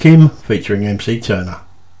from McKim featuring MC Turner.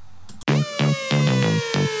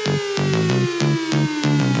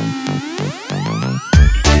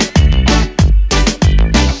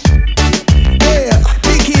 Yeah,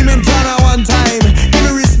 Big Kim and Turner one time. Give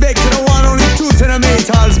me respect to the one only Toots and the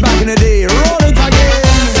Maytals back in the day. Roll it again.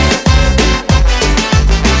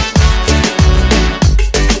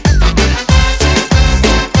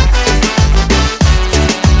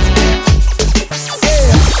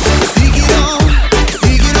 Yeah, stick it on,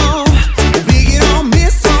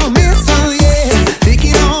 miss on, yeah. Stick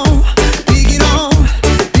it on,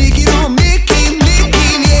 Mickey,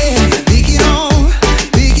 yeah. Stick it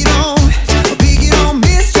on,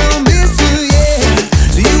 miss on, yeah.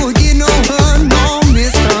 So you would get no hurt, no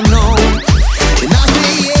miss on, no. And I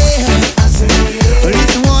say yeah,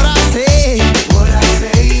 listen what I say,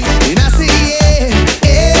 and I say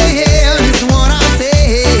yeah, listen what I say.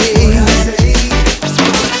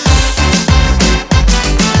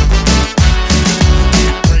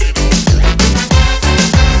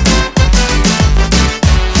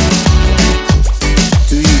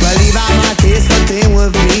 Do you believe I might take something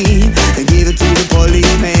with me and give it to the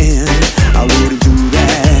policeman? I wouldn't do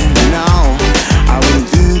that, no, I wouldn't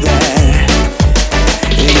do that.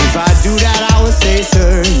 And if I do that, I would say,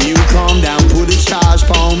 sir, you calm down, put a charge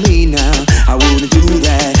on me now. I wouldn't do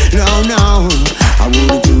that, no, I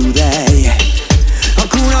wouldn't do that. How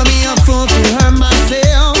could I be a fool to hurt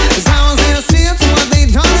myself? 'Cause I was innocent to what they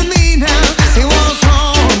done to me now. It was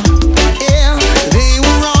wrong, yeah, they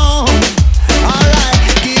were wrong. Alright,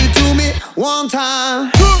 give it to me one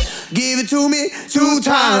time. Give it to me 2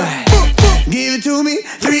 times. Give it to me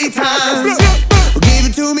 3 times. Give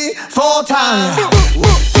it to me 4 times.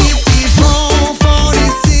 54,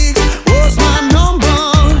 46 was my number.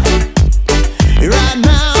 Right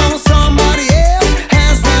now somebody else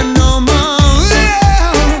has that number.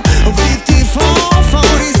 Yeah. 54,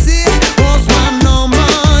 46 was my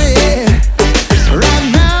number. Yeah. Right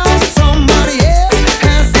now somebody else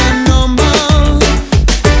has that number.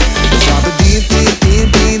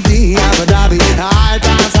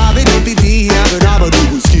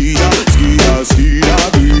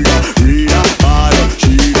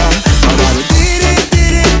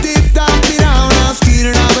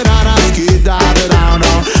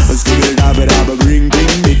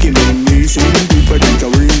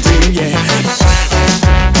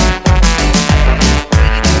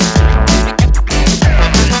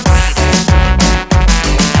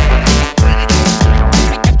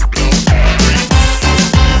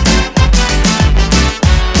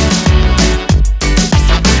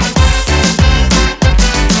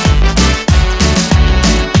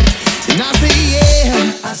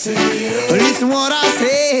 Listen what I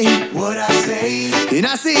say, and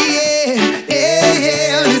I say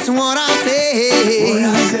yeah, listen what I say,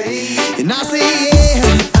 and I say yeah,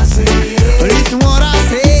 listen what I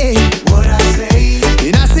say,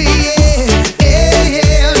 and I say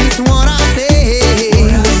yeah, listen what I say.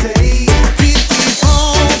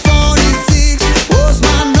 54, 46 was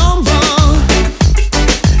my number.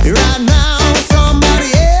 Right now somebody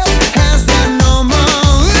else has that number.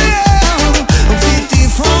 Yeah.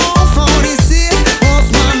 54, 46 was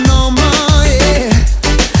my number. Yeah.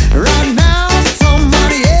 Right now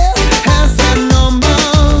somebody else has that number.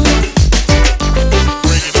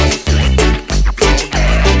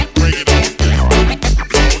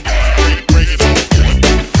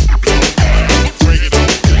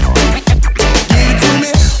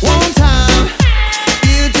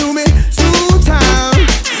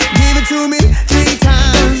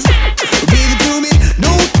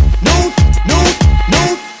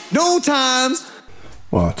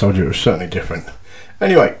 Told you it was certainly different.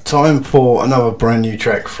 Anyway, time for another brand new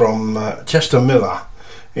track from Chester Miller.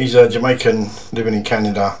 He's a Jamaican living in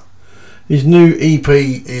Canada. His new EP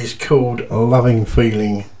is called Loving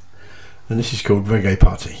Feeling, and this is called Reggae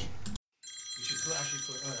Party.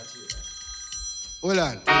 Hold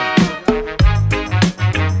on.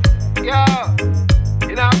 Yo,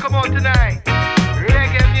 you know, come on tonight.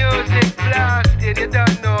 Reggae music blasting, you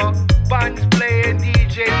don't know. Bands playing,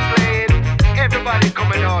 DJs playing. Everybody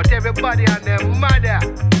coming out, everybody and their mother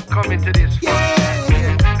coming to this.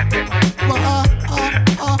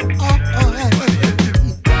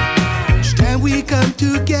 Each time we come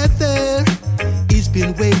together, it's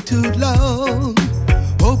been way too long.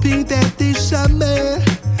 Hoping that this summer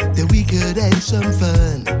that we could have some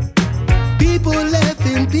fun. People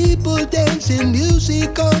laughing, people dancing,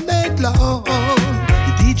 music all night long.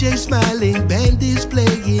 The DJ smiling, band is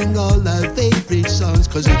playing all our favorite songs,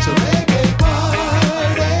 'cause it's a reggae party.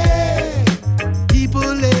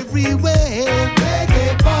 People everywhere,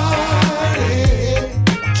 reggae party.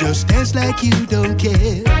 Just dance like you don't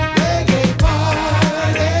care. Reggae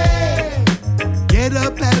party. Get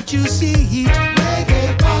up out your seat.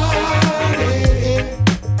 Reggae party.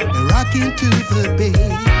 And rocking to the beat.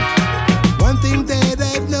 One thing that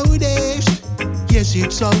I've noticed, yes,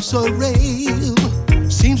 it's also real.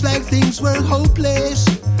 Seems like things were hopeless,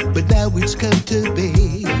 but now it's come to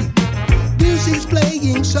be. Music's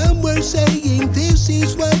playing, some were saying this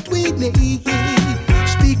is what we need.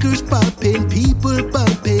 Speakers popping, people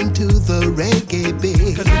bumping to the reggae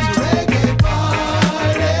beat. 'Cause it's a reggae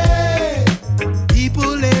party.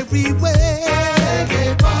 People everywhere.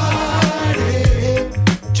 Reggae party.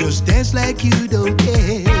 Just dance like you don't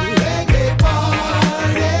care. Reggae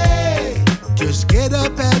party. Just get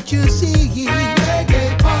up out your seat.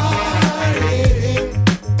 Reggae party.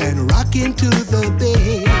 And rock into the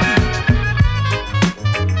beat.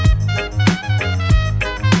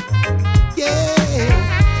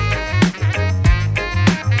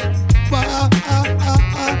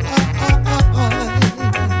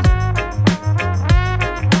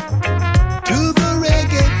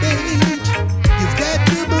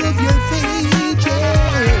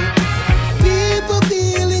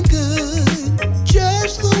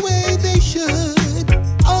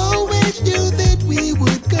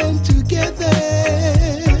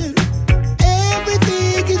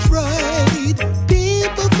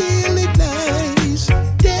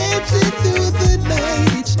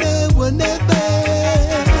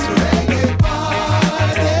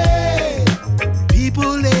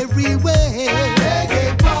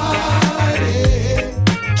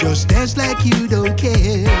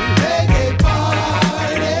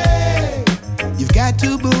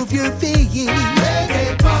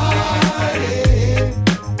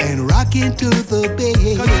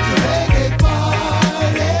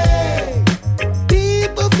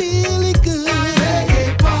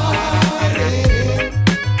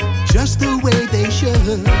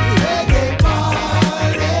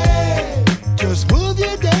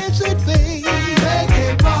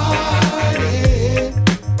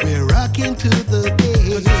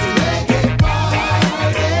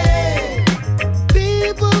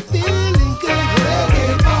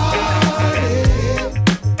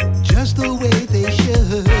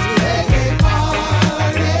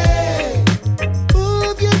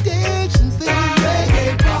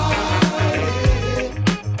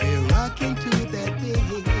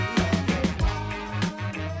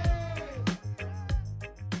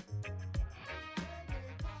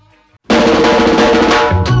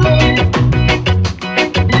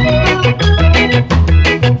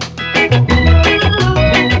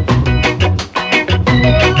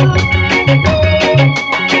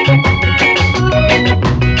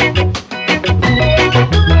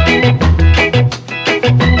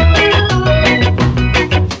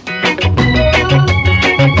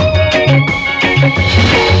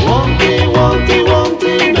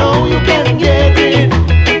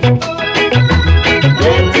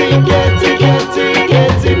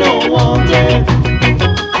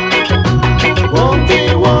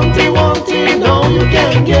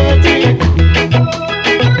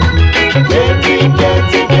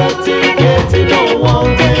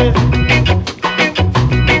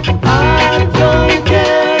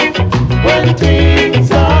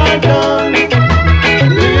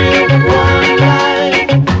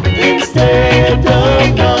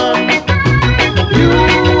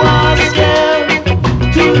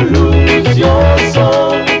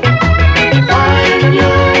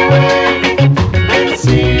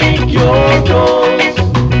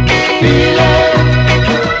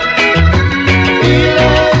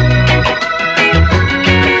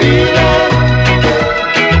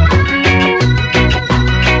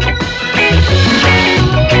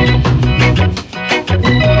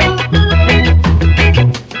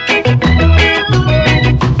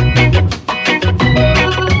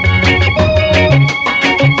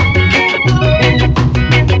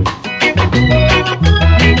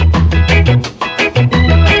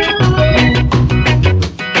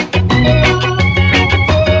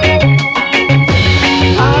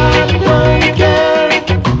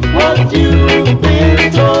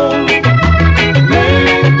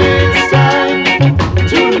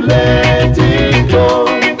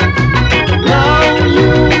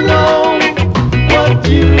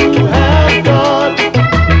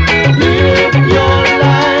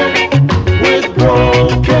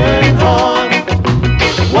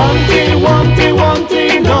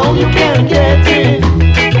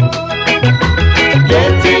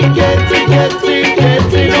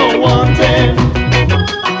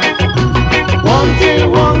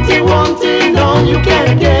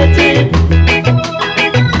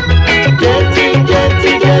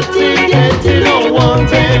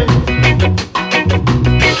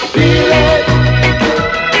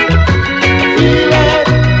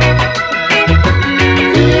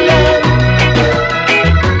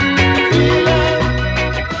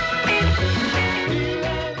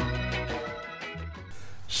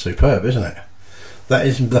 Superb, isn't it? That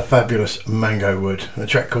is the fabulous Mango Wood, a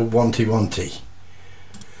track called Wanty Wanty.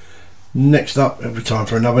 Next up, it'll be time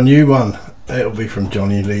for another new one. It'll be from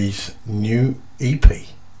Johnny Lee's new EP.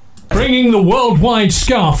 Bringing the worldwide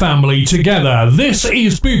ska family together, this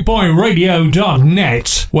is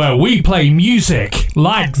BootboyRadio.net, where we play music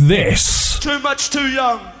like this. Too much too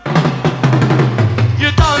young.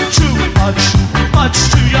 You done too much, much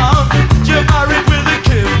too young. You're married with a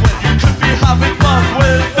kid when you could be having fun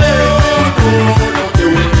with me. No, don't do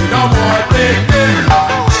it no more, baby.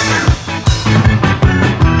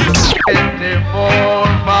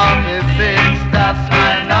 5446, that's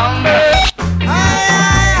my number.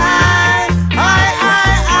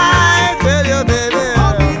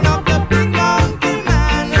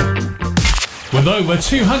 With over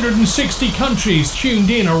 260 countries tuned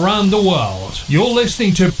in around the world, you're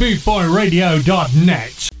listening to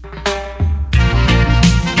BootboyRadio.net.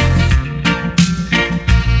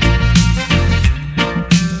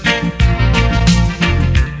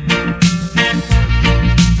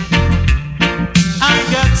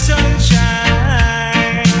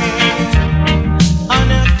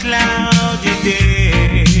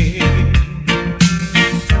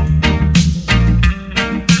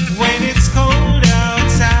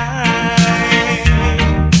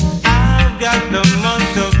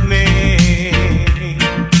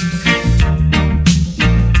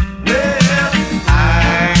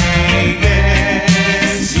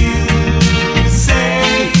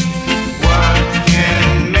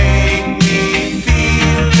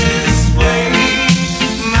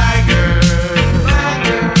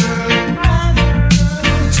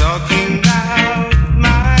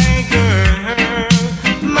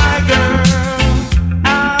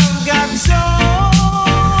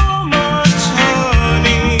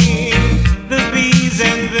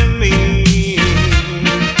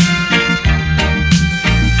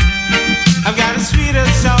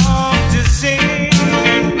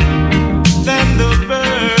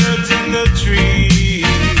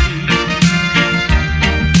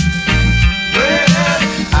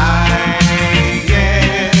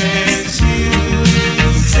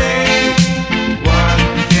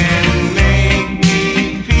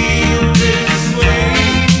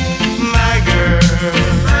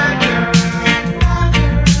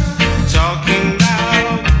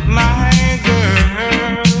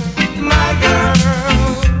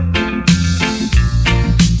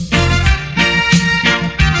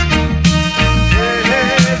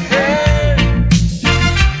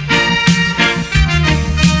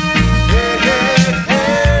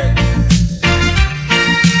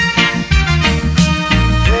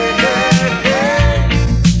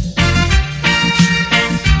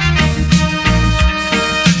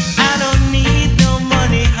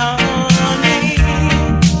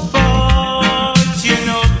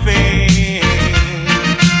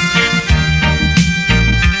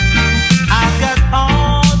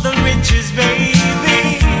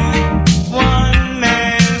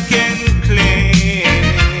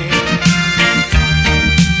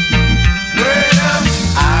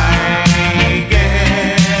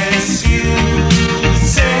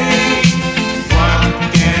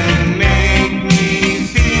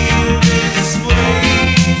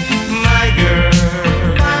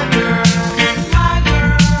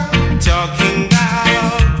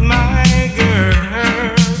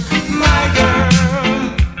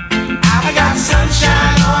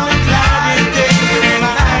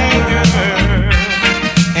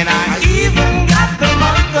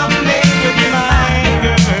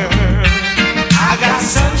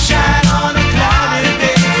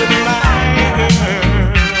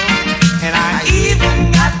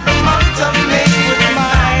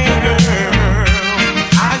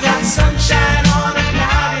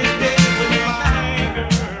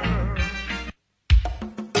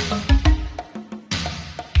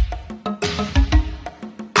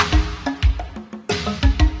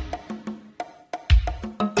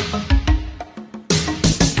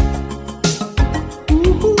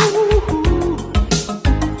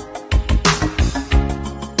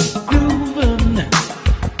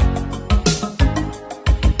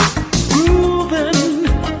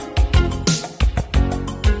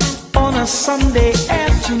 Sunday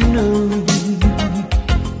afternoon.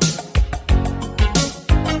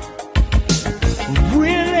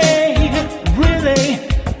 Really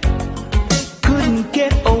couldn't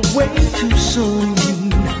get away too soon.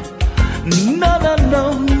 No.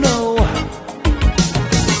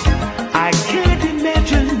 I can't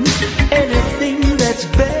imagine anything that's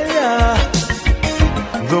better.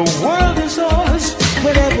 The world is ours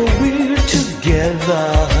whenever we're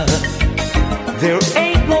together. There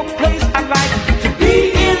ain't no place I'd like to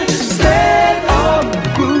be in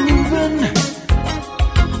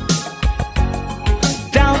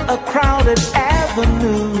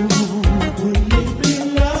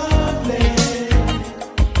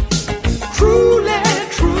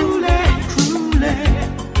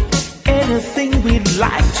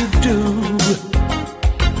like to do.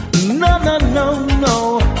 No, no, no,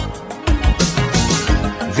 no.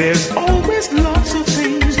 There's always lots of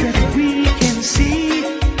things that we can see.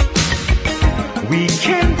 We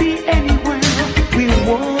can be anywhere we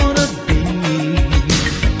wanna be.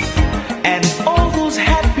 And all those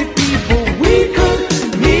happy people we could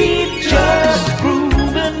meet just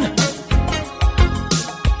grooving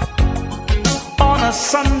on a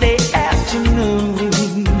Sunday afternoon.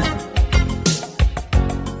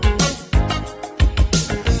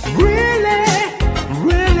 Really,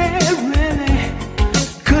 really, really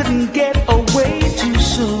couldn't get away too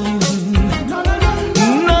soon. No, no, no,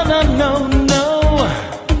 no, no.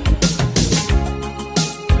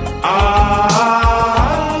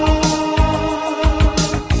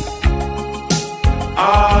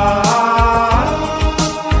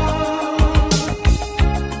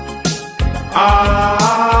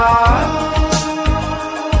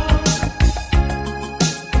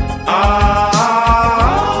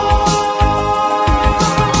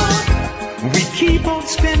 We keep on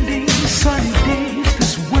spending sunny days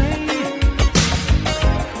this way.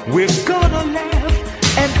 We're gonna laugh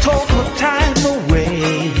and talk the time away.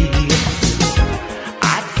 I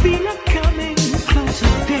feel it coming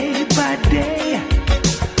closer day by day.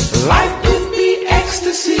 Life could be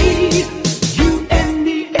ecstasy, you and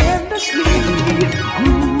me endlessly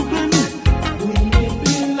grooving. Wouldn't it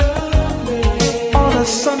be lovely on a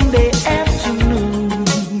Sunday afternoon?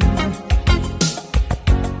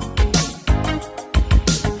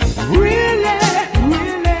 Really,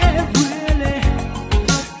 really, really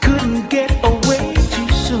couldn't get away too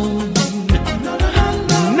soon. No,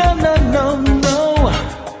 no, no, no.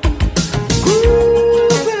 Grooving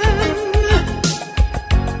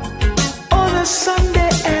on a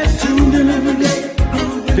Sunday afternoon.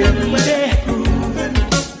 Baby.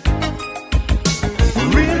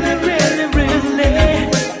 Really, really, really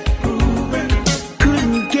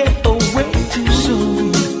couldn't get away too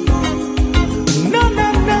soon. No, no,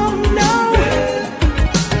 no, no.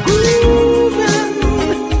 Grooving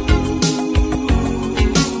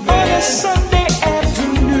on a Sunday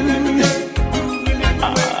afternoon.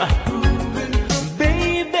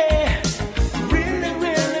 Baby, really,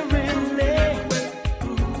 really, really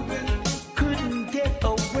couldn't get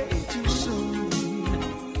away too soon.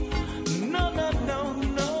 No, no, no,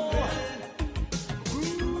 no.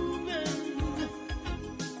 Grooving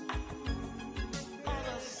on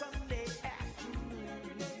a Sunday afternoon.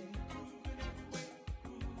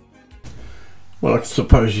 Well, I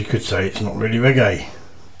suppose you could say it's not really reggae,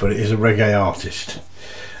 but it is a reggae artist.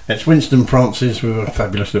 It's Winston Francis with a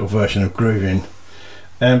fabulous little version of Groovin',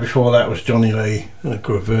 and before that was Johnny Lee and a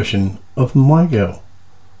good version of My Girl.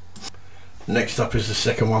 Next up is the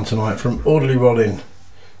second one tonight from Audley Rollin.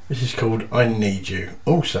 This is called I Need You,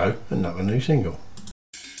 also another new single.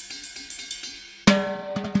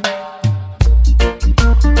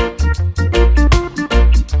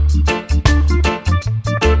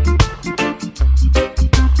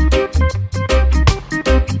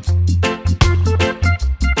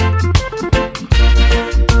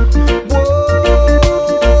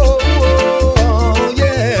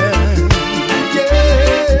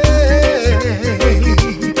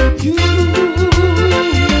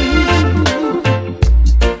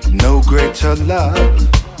 Love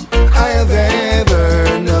I have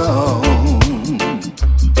ever known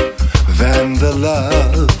than the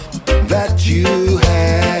love that you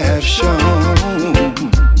have shown.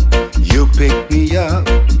 You pick me up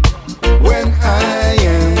when I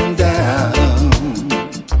am down.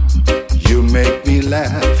 You make me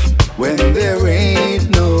laugh when there ain't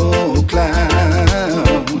no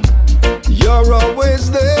clown. You're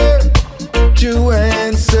always there to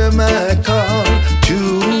answer my call, to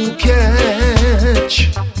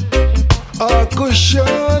catch or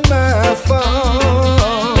cushion my fall.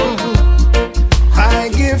 I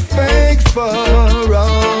give thanks for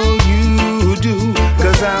all you do,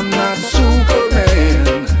 'cause I'm not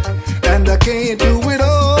Superman and I can't do it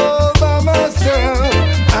all by myself.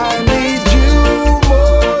 I need you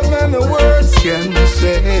more than the words can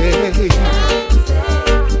say.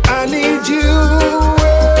 I need you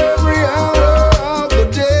every hour of the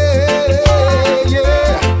day.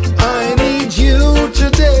 Yeah, I need you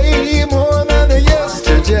today more than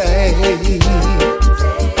yesterday.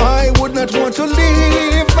 I would not want to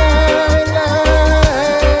live my life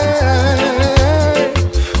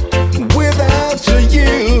without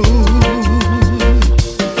you.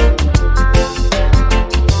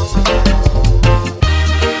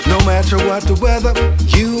 No matter what the weather,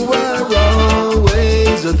 you are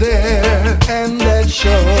always there, and that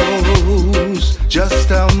shows just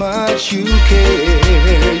how much you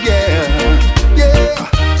care. Yeah, yeah.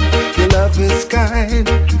 love is kind,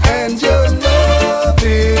 and your love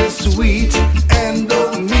is sweet. And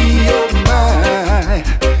oh me, oh my,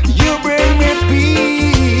 you bring me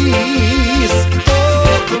peace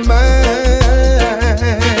of mind.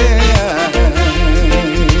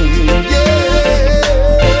 Yeah.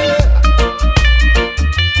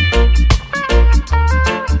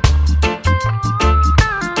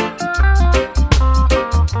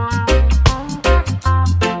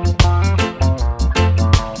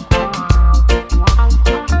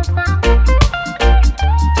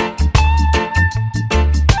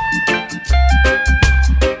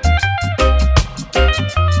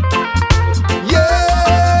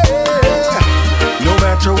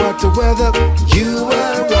 The weather, you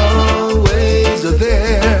are always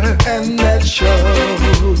there, and that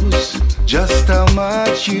shows just how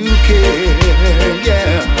much you care.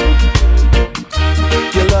 Yeah,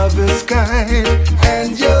 your love is kind,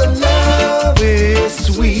 and your love is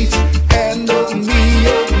sweet, and oh me,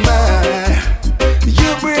 oh my,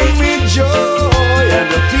 you bring me joy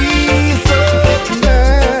and a peace of mind.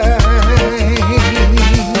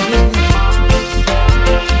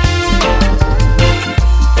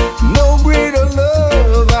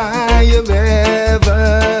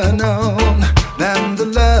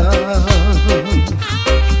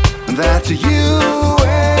 You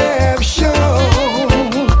have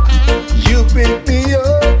shown. You pick me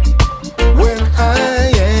up when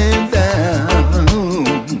I am down.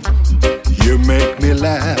 You make me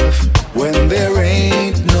laugh when there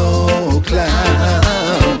ain't no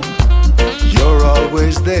clown. You're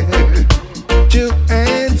always there to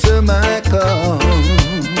answer my call,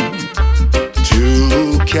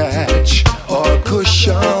 to catch or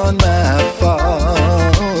cushion my fall.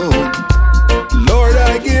 Lord,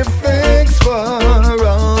 I give thanks for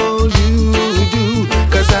all you do,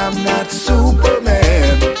 'cause I'm not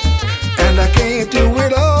Superman, and I can't do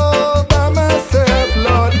it all by myself.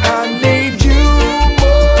 Lord, I need you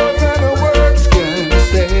more than words can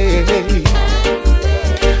say.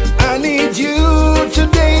 I need you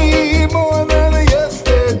today more than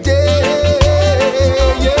yesterday.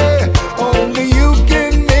 Yeah, only you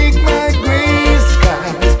can make my gray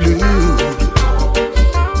skies blue.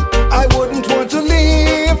 I wouldn't want to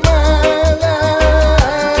live my life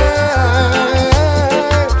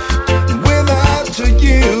without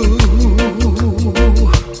you.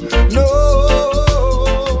 No,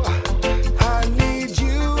 I need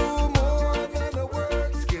you more than the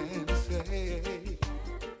words can say.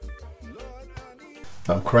 Lord, I need.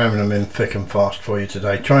 I'm cramming them in thick and fast for you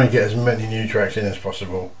today. Try and get as many new tracks in as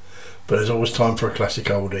possible, but there's always time for a classic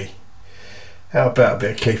oldie. How about a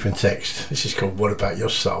bit of Keith and Text? This is called What About Your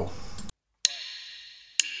Soul?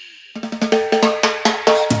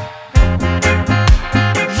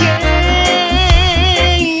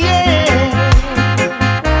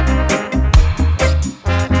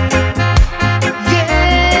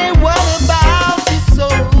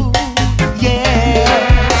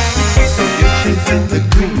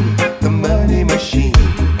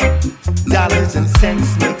 Dollars and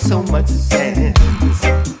cents make so much sense.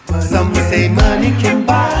 Some say money can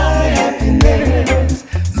buy happiness.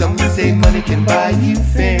 Some say money can buy you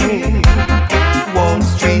fame. Wall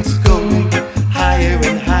Street's going higher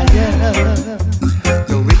and higher.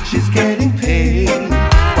 The rich is getting paid,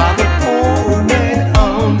 while the poor man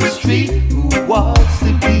on the street who walks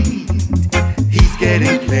the beat, he's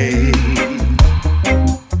getting played.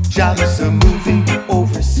 Jobs are moving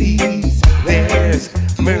overseas. There's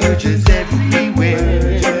mergers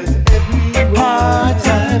everywhere.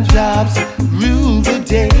 Part-time jobs rule the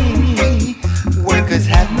day. Workers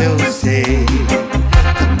have no say.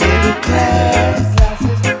 The middle class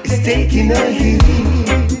is taking a hit.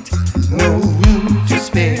 No room to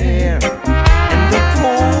spare, and the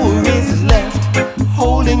poor is left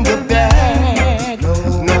holding the bag.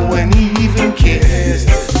 No one even cares.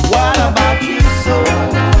 What about your soul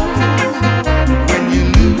when you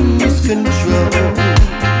lose control?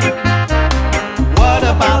 What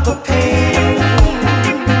about the pain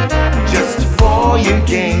just for your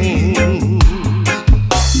gain?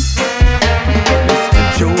 Mr.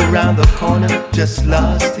 Joe around the corner just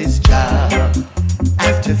lost his job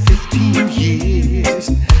after 15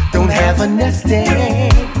 years. Don't have a nest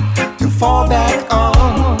egg to fall back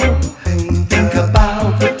on. Think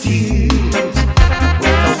about the tears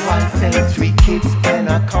with a wife and 3 kids and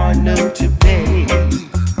a car note to pay.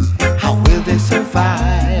 How will they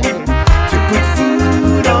survive to put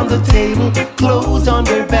food on the table, clothes on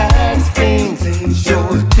their backs, things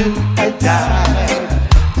sure to die?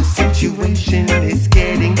 The situation is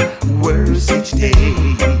getting worse each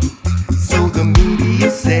day, so the media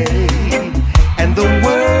say, and the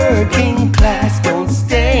working class don't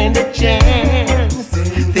stand a chance.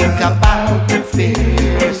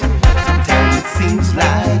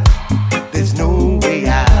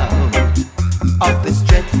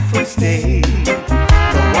 stay,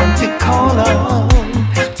 the one to call on,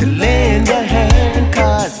 to lend a hand,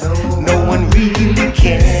 'cause no one really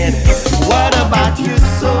can. What about your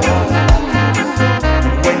soul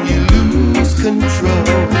when you lose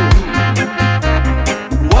control?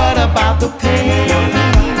 What about the pain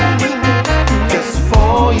just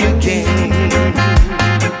for your gain?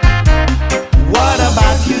 What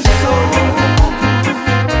about your soul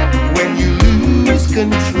when you lose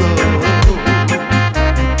control?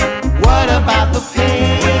 What about the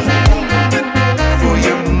pain for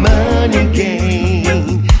your money gain?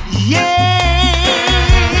 Yeah.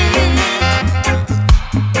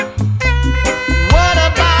 What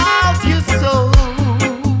about your soul?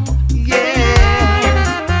 Yeah.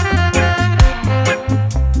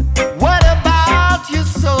 What about your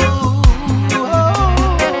soul?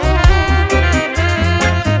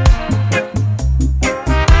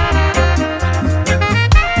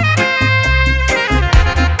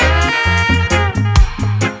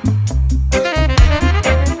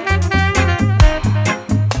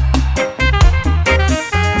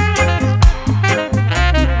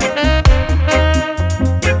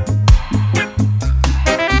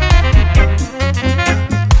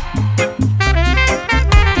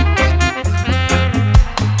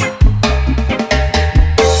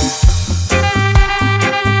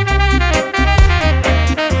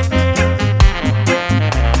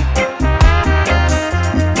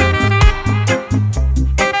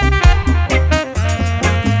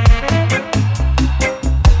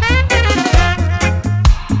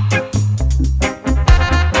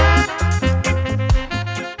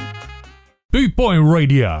 Bootboy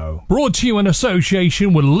Radio, brought to you in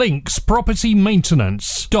association with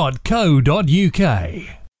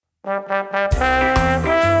linkspropertymaintenance.co.uk.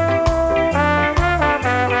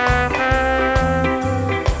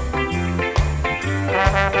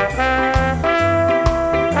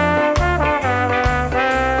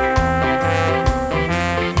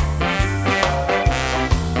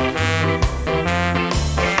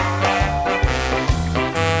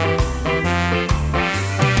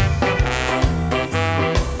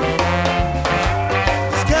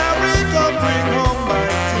 Scary God, bring home my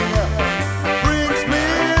tear, brings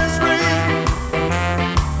misery.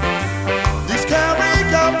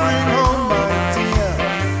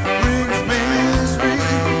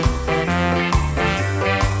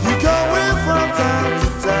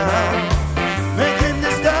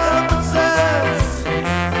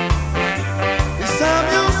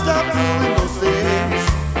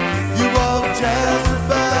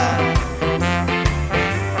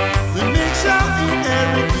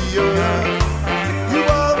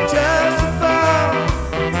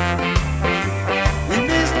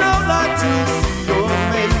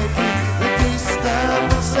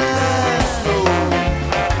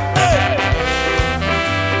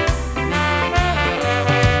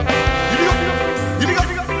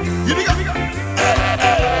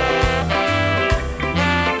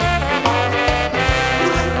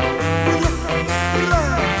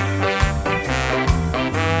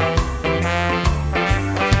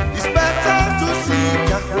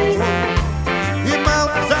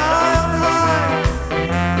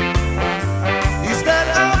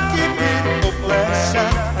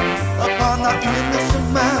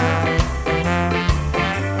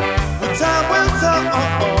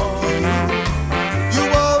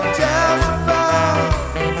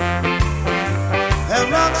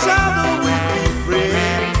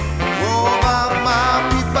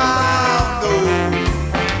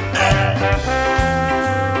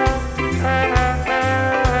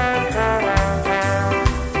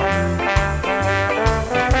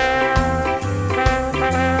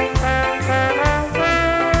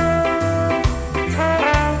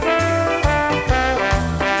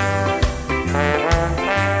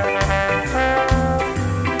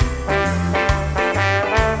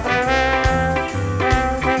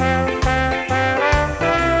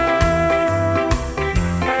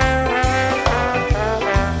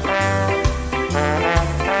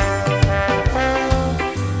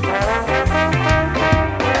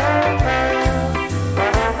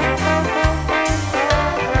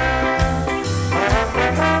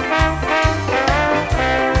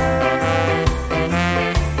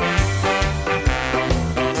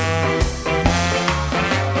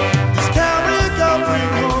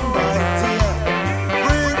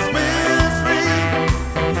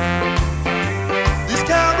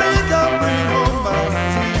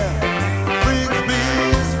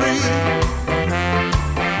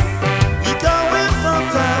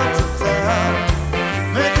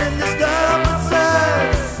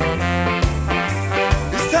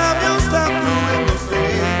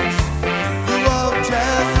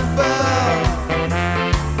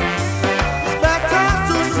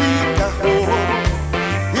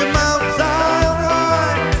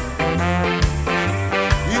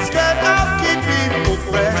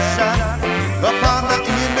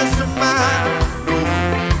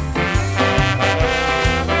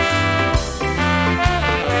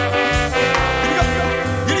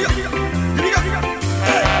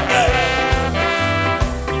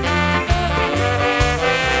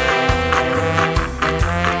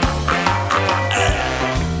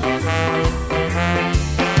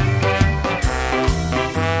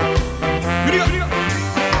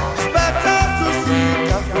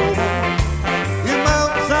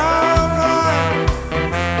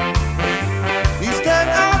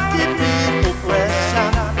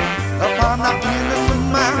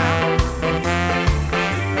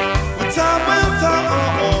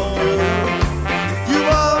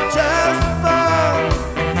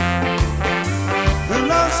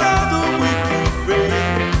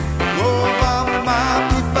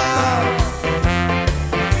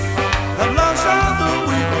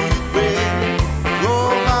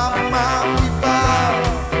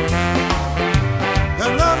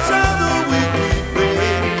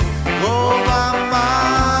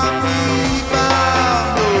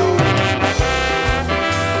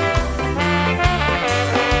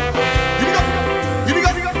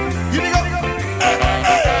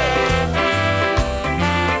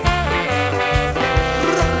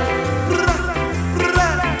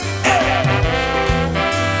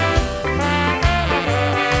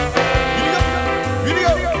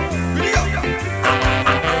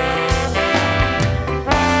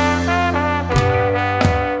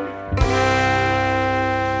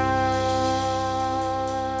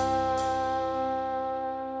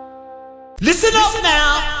 Listen up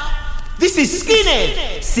now. This is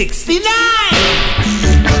Skinhead 69.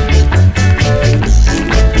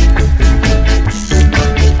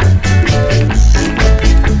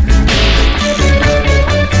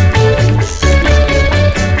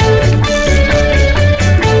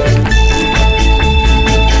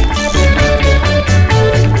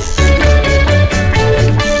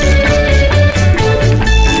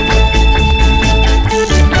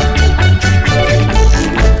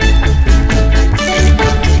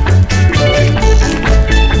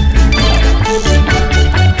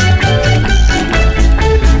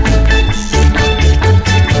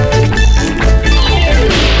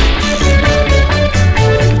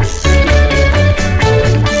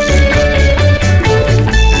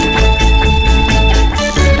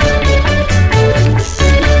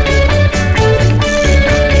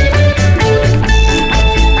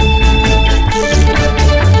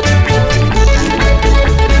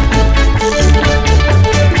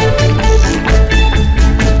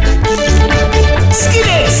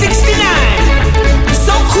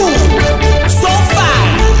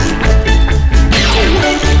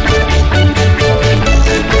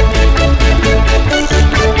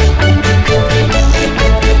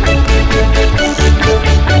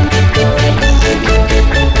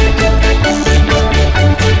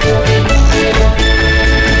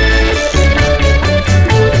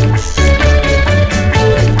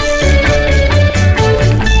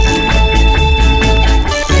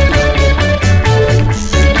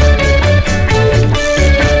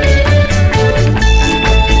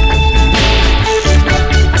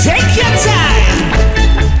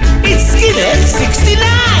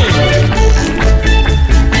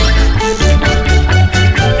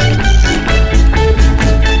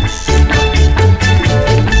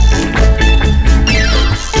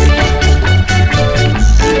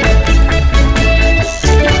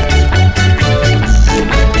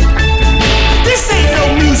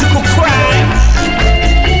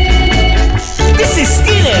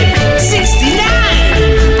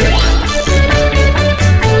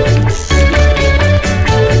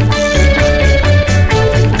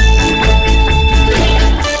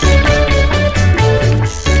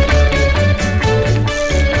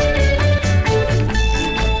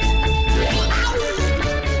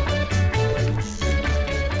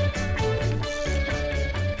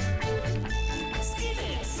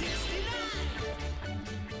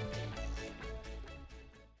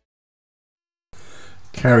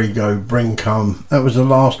 Carry Go, Bring Come. That was the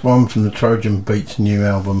last one from the Trojan Beats new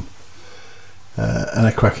album. And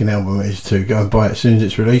a cracking album it is too. Go and buy it as soon as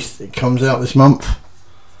it's released. It comes out this month.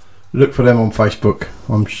 Look for them on Facebook.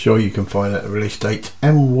 I'm sure you can find out the release date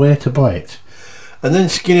and where to buy it. And then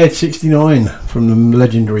Skinhead 69 from the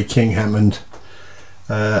legendary King Hammond.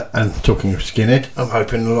 And talking of Skinhead, I'm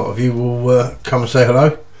hoping a lot of you will come and say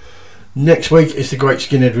hello. Next week is the Great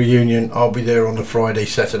Skinhead Reunion. I'll be there on the Friday,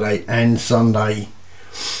 Saturday and Sunday.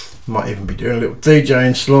 Might even be doing a little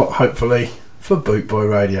DJing slot, hopefully, for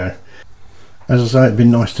Bootboy Radio. As I say, it'd be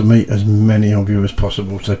nice to meet as many of you as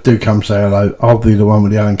possible, so do come say hello. I'll be the one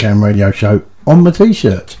with the Alan Cam Radio Show on my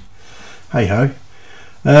t-shirt. Hey ho.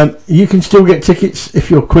 You can still get tickets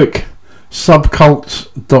if you're quick.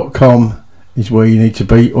 Subcult.com is where you need to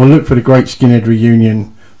be, or look for the Great Skinhead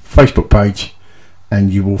Reunion Facebook page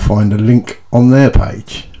and you will find a link on their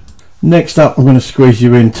page. Next up, I'm going to squeeze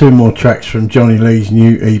you in two more tracks from Johnny Lee's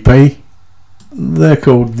new EP. They're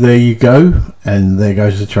called There You Go and There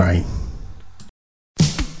Goes the Train.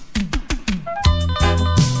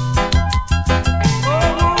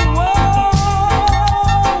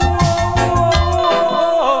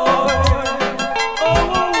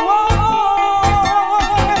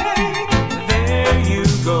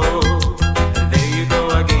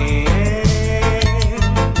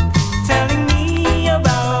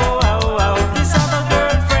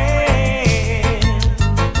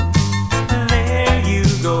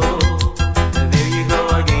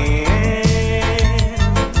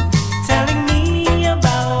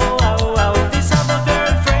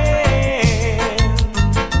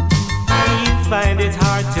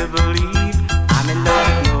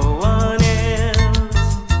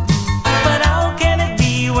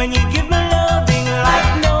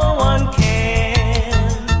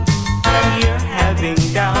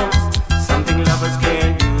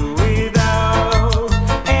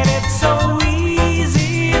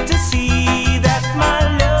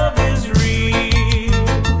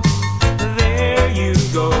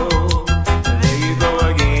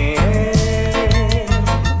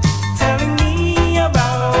 Telling me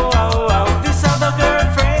about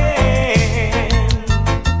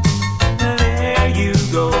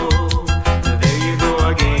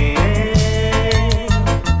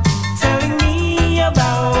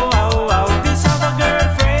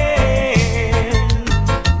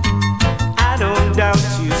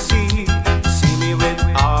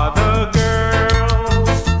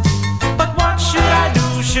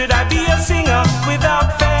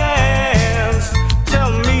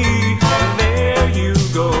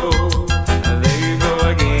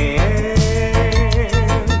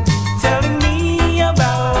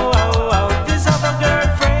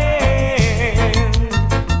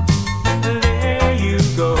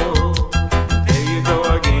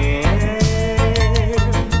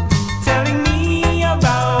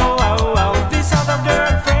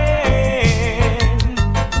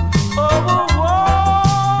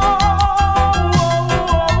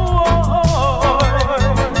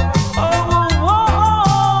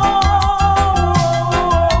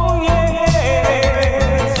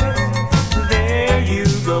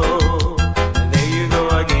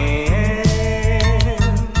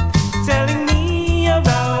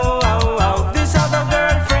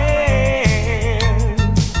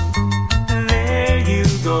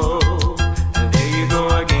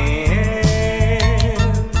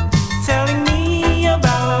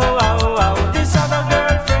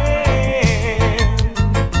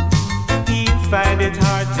it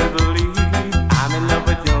hard to believe I'm in love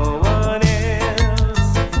with no one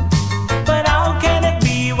else. But how can it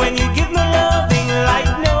be when you give me loving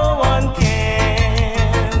like no one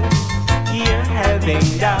can? You're having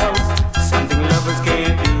doubts, something lovers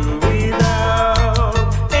can't do without.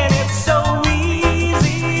 And it's so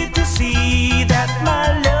easy to see that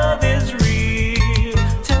my love is real.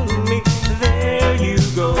 Tell me, there you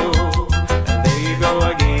go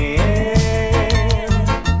again,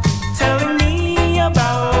 telling me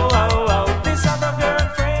about this other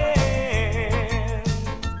girlfriend.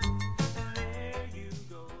 There you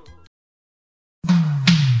go.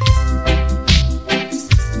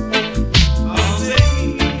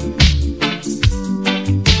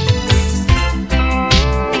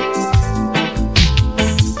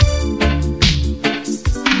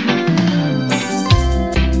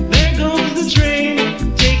 There goes the train,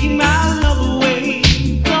 taking my love away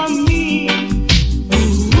from me.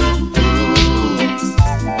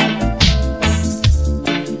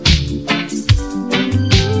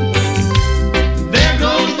 There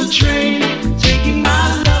goes the train, taking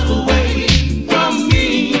my love away from me.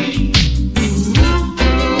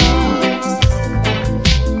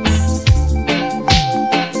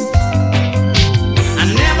 I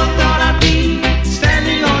never thought I'd be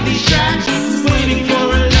standing on these tracks, waiting for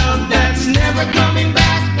a love that's never coming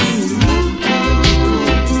back.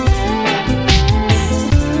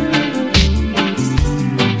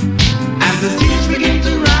 As the tears begin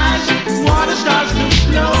to rise, water starts to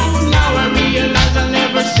flow. Now I realize I'll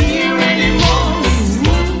never see her anymore.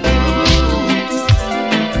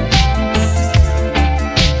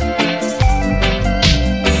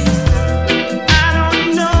 I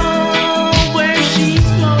don't know where she's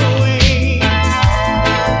going.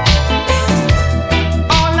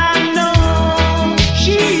 All I know,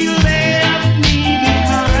 she left me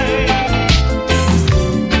behind.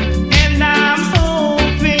 And I'm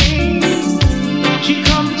hoping she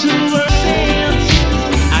come to her senses.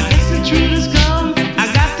 I guess the truth has come. I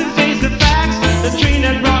got to face the facts. The train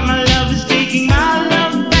that brought my love is taking my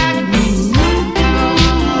love back.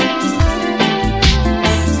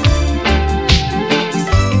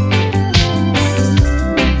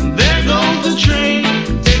 There goes the train,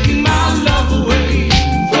 taking my love away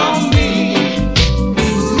from me.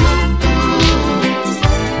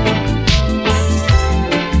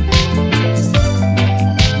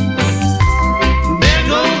 There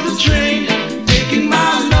goes the train, taking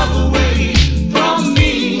my love away from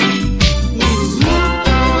me.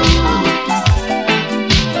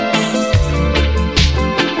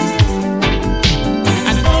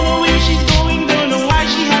 I don't know where she's going, don't know why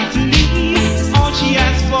she had to leave. All she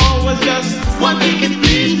asked for was just one ticket,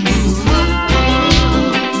 please.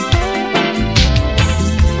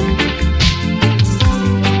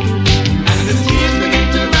 As the tears begin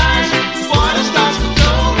to rise, water starts to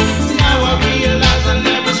flow. Now I realize I'll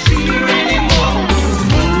never see her anymore.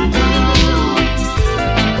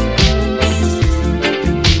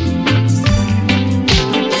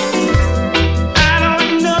 I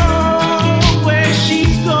don't know where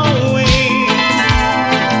she's going.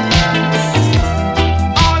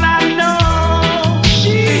 All I know,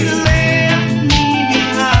 she left me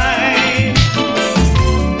behind.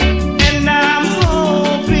 And I'm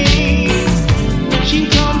hoping she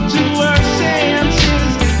come to her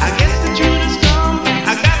senses. I guess the truth has come.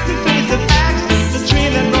 I got to face the facts. The train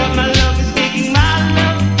that brought my love is taking my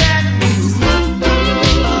love back.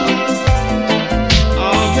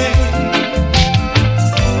 Oh, baby.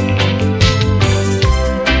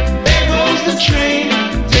 There goes the train,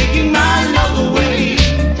 taking my love away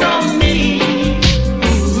from me.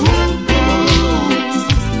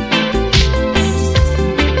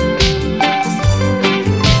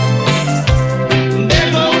 There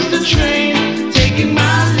goes the train, taking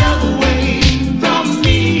my love away from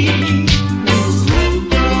me.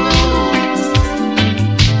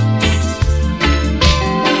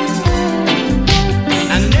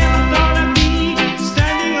 I never thought I'd be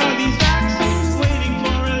standing on these tracks, waiting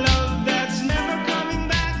for a love that's never coming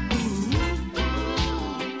back.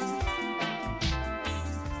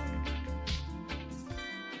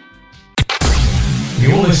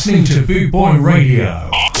 You're listening to Boot Boy Radio.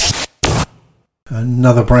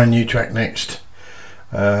 Another brand new track next.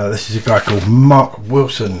 This is a guy called Mark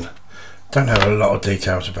Wilson. Don't have a lot of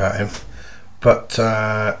details about him, but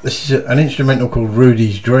this is an instrumental called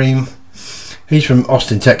Rudy's Dream. He's from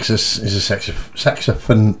Austin, Texas. He's a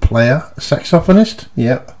saxophone player, saxophonist.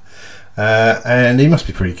 Yep. And he must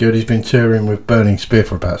be pretty good. He's been touring with Burning Spear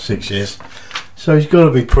for about 6 years, so he's got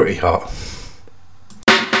to be pretty hot.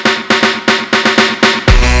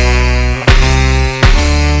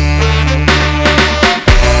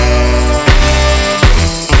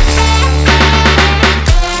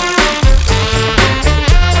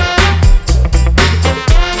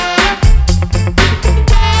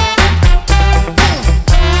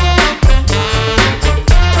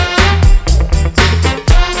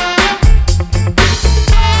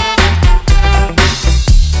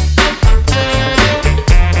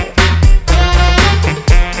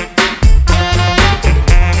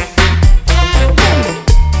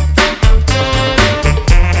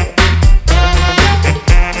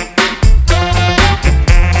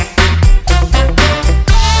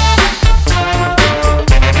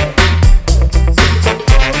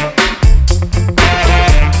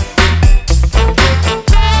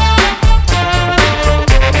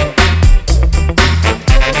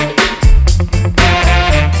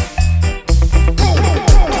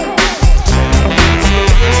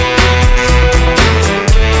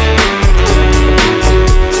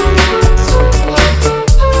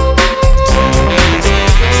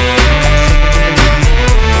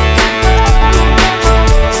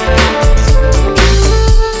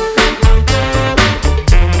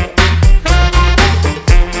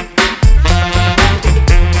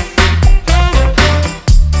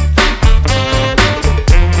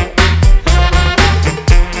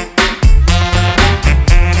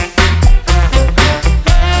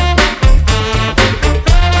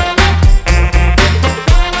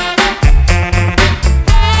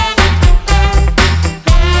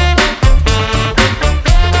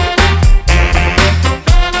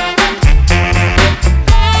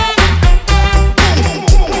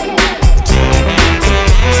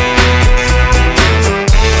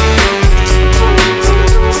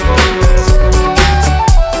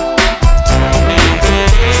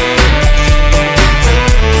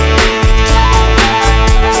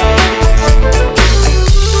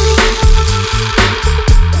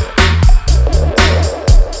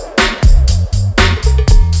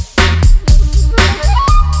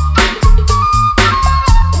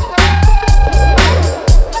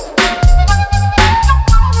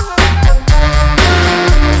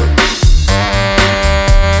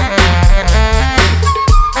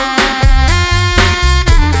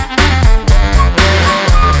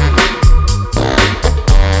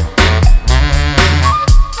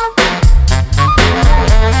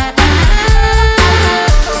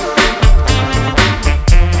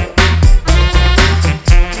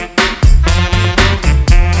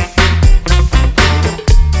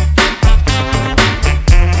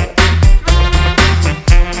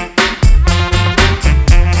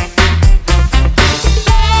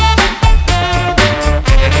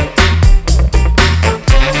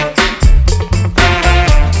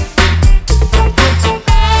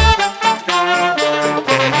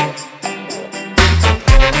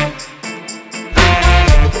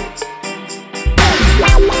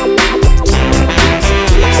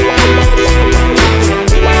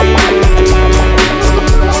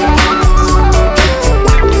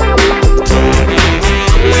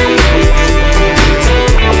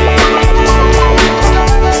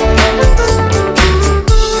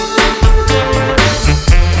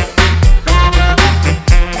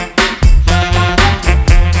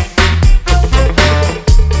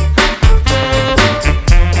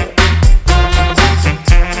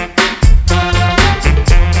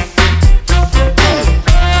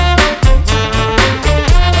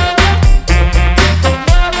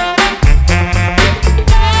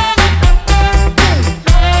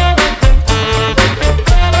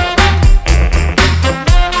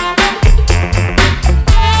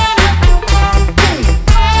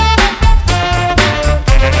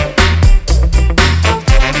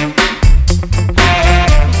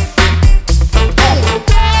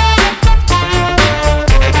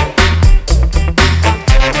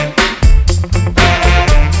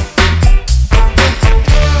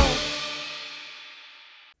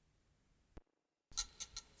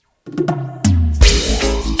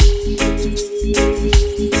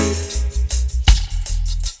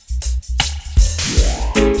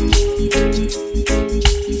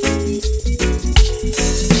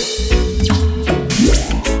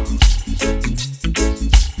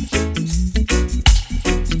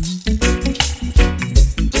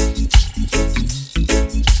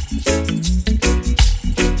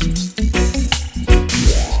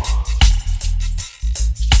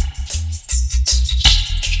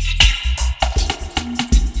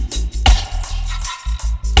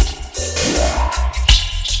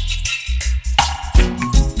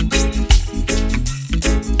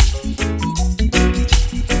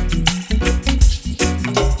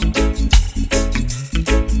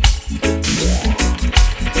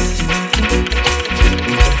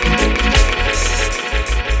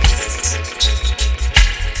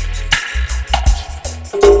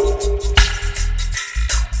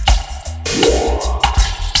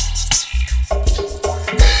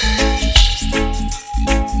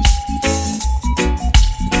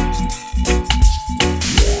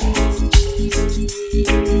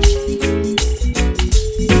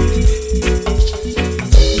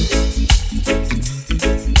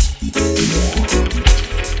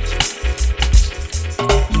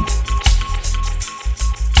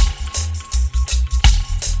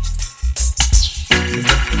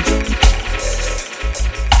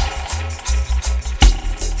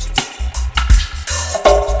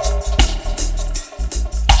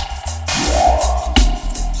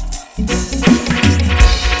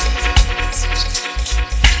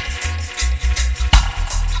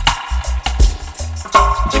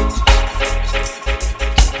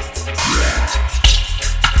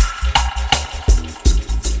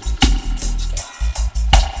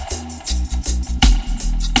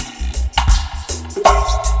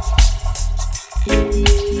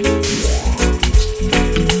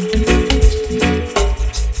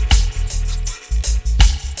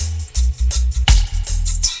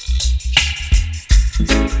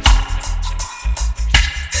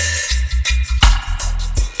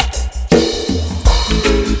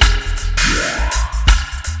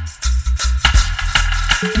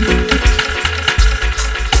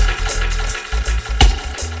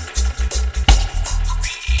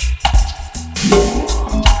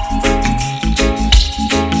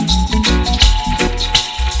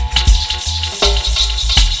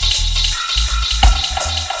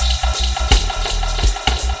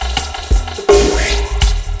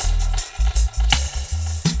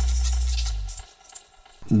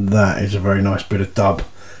 That is a very nice bit of dub,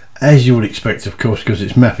 as you would expect, of course, because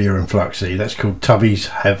it's Mafia and Fluxy. That's called Tubbies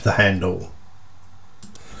Have the Handle.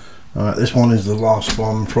 Alright, this one is the last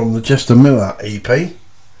one from the Chester Miller EP.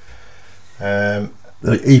 The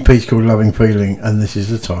EP is called Loving Feeling, and this is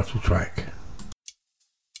the title track.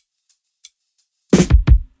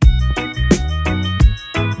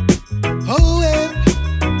 Oh, well,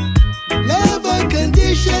 love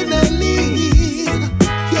unconditionally.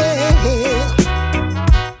 Yeah,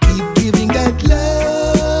 keep giving that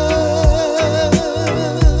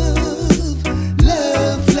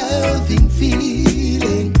loving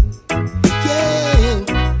feeling. Yeah,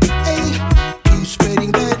 hey, keep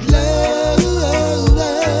spreading that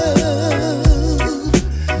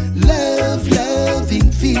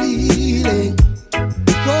loving feeling.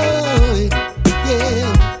 Boy, yeah.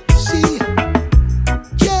 See,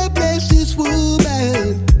 God bless this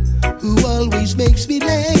woman who always makes me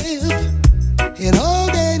laugh, and all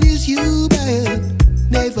that is human.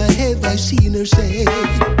 Never have I seen her say.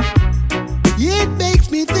 It makes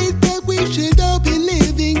me think that we should all be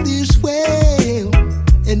living this way,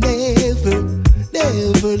 and never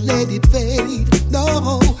let it fade.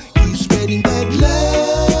 No, keep spreading that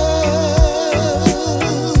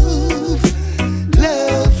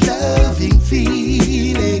loving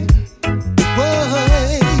feeling.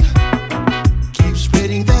 Boy, keep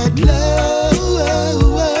spreading that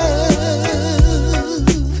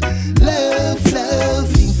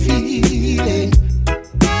loving feeling.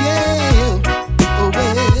 Yeah, oh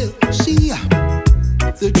well, see,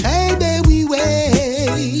 the time that we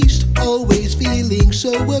waste, always feeling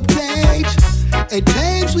so uptight. At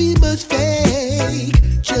times we must fake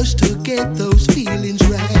just to get those feelings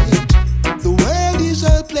right. The world is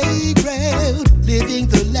our playground, living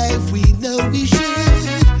the life we know we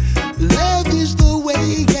should. Love is the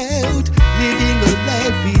way out, living a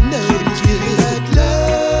life we know we should.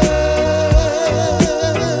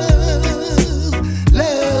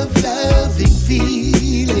 That loving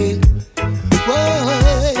feeling.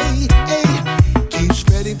 Boy, hey, keep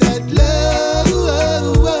spreading that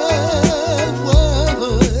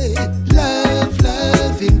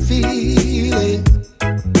loving feeling.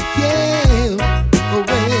 Yeah, oh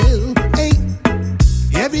well, hey,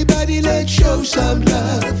 everybody let's show some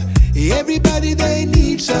love. Everybody they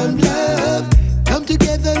need some love. Come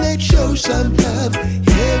together, let's show some love.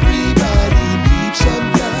 Everybody needs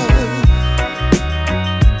some love.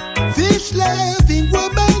 This loving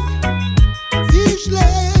woman, these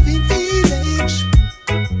loving feelings.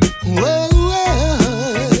 Whoa,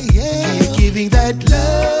 whoa, yeah. Keep giving that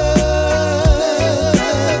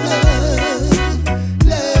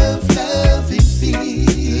loving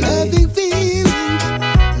feeling. Loving feelings,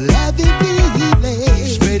 loving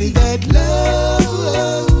feelings. Spreading that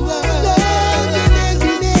loving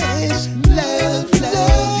happiness,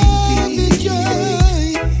 loving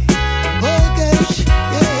joy. Oh gosh,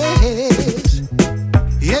 yes.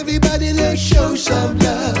 Everybody let's show some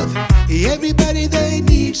love. Everybody they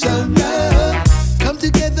need some love. Come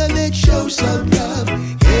together, let's show some love.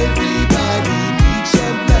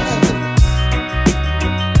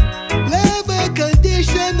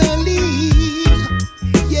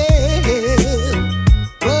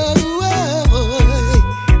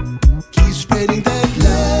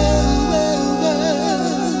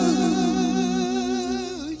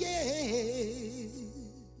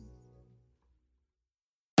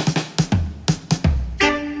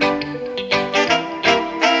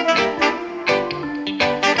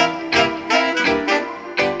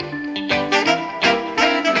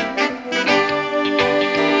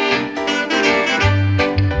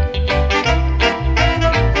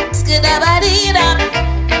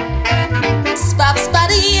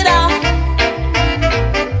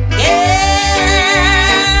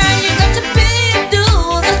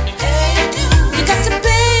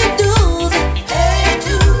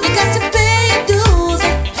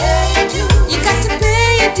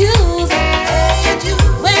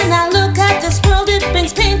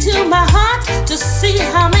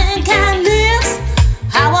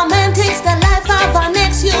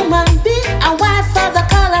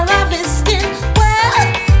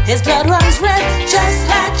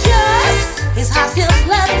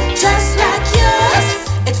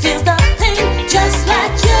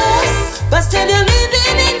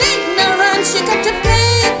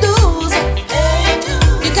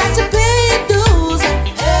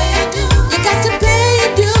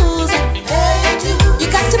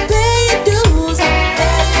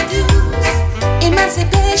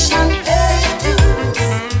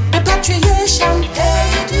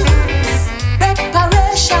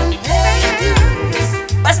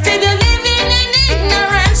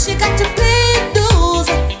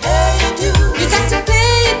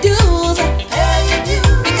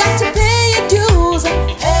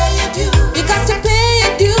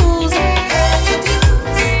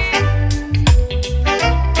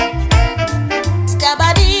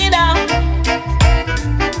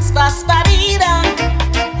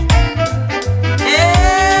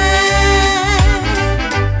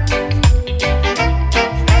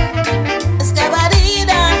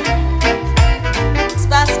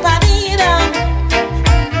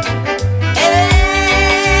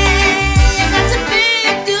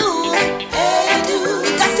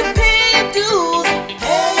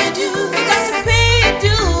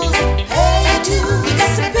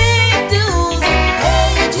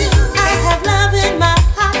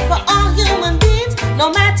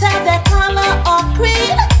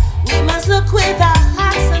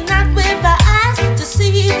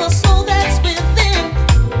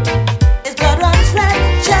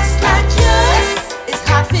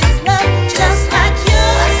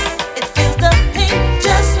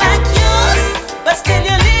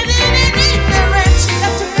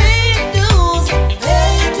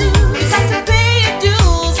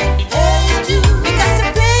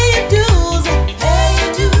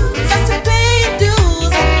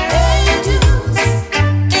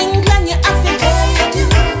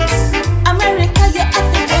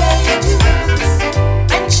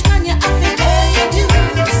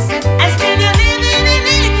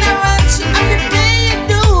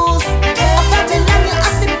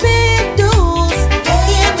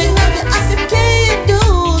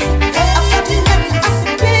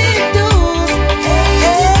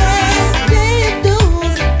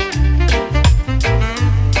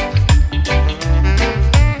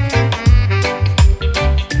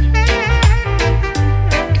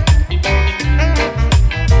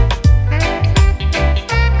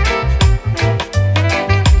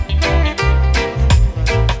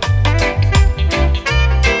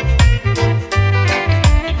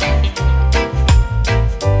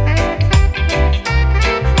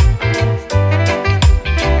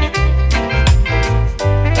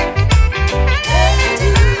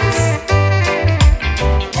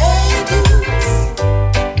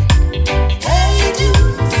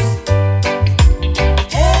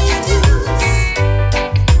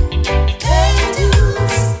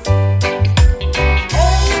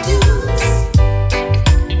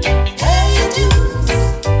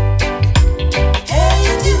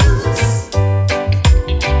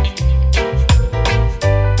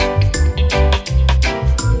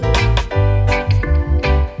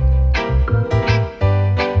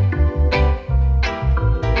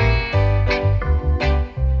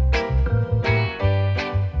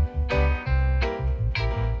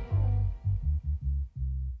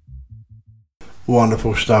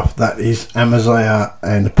 Wonderful stuff. That is Amaziah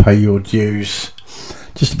and Pay Your Dues.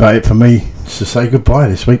 Just about it for me to say goodbye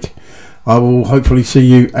this week. I will hopefully see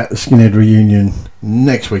you at the Skinhead reunion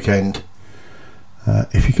next weekend.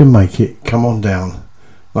 If you can make it, come on down.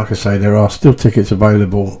 Like I say, there are still tickets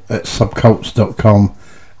available at subcults.com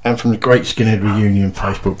and from the Great Skinhead Reunion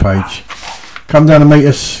Facebook page. Come down and meet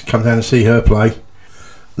us. Come down and see her play.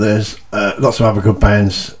 There's lots of other good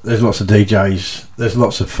bands. There's lots of DJs. There's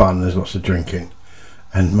lots of fun. There's lots of drinking.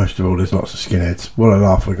 And most of all, there's lots of skinheads. What a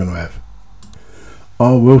laugh we're going to have.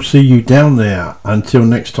 I will see you down there. Until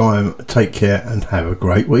next time, take care and have a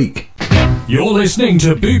great week. You're listening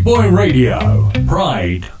to Boot Boy Radio.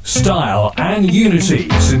 Pride, style and unity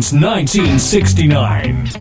since 1969.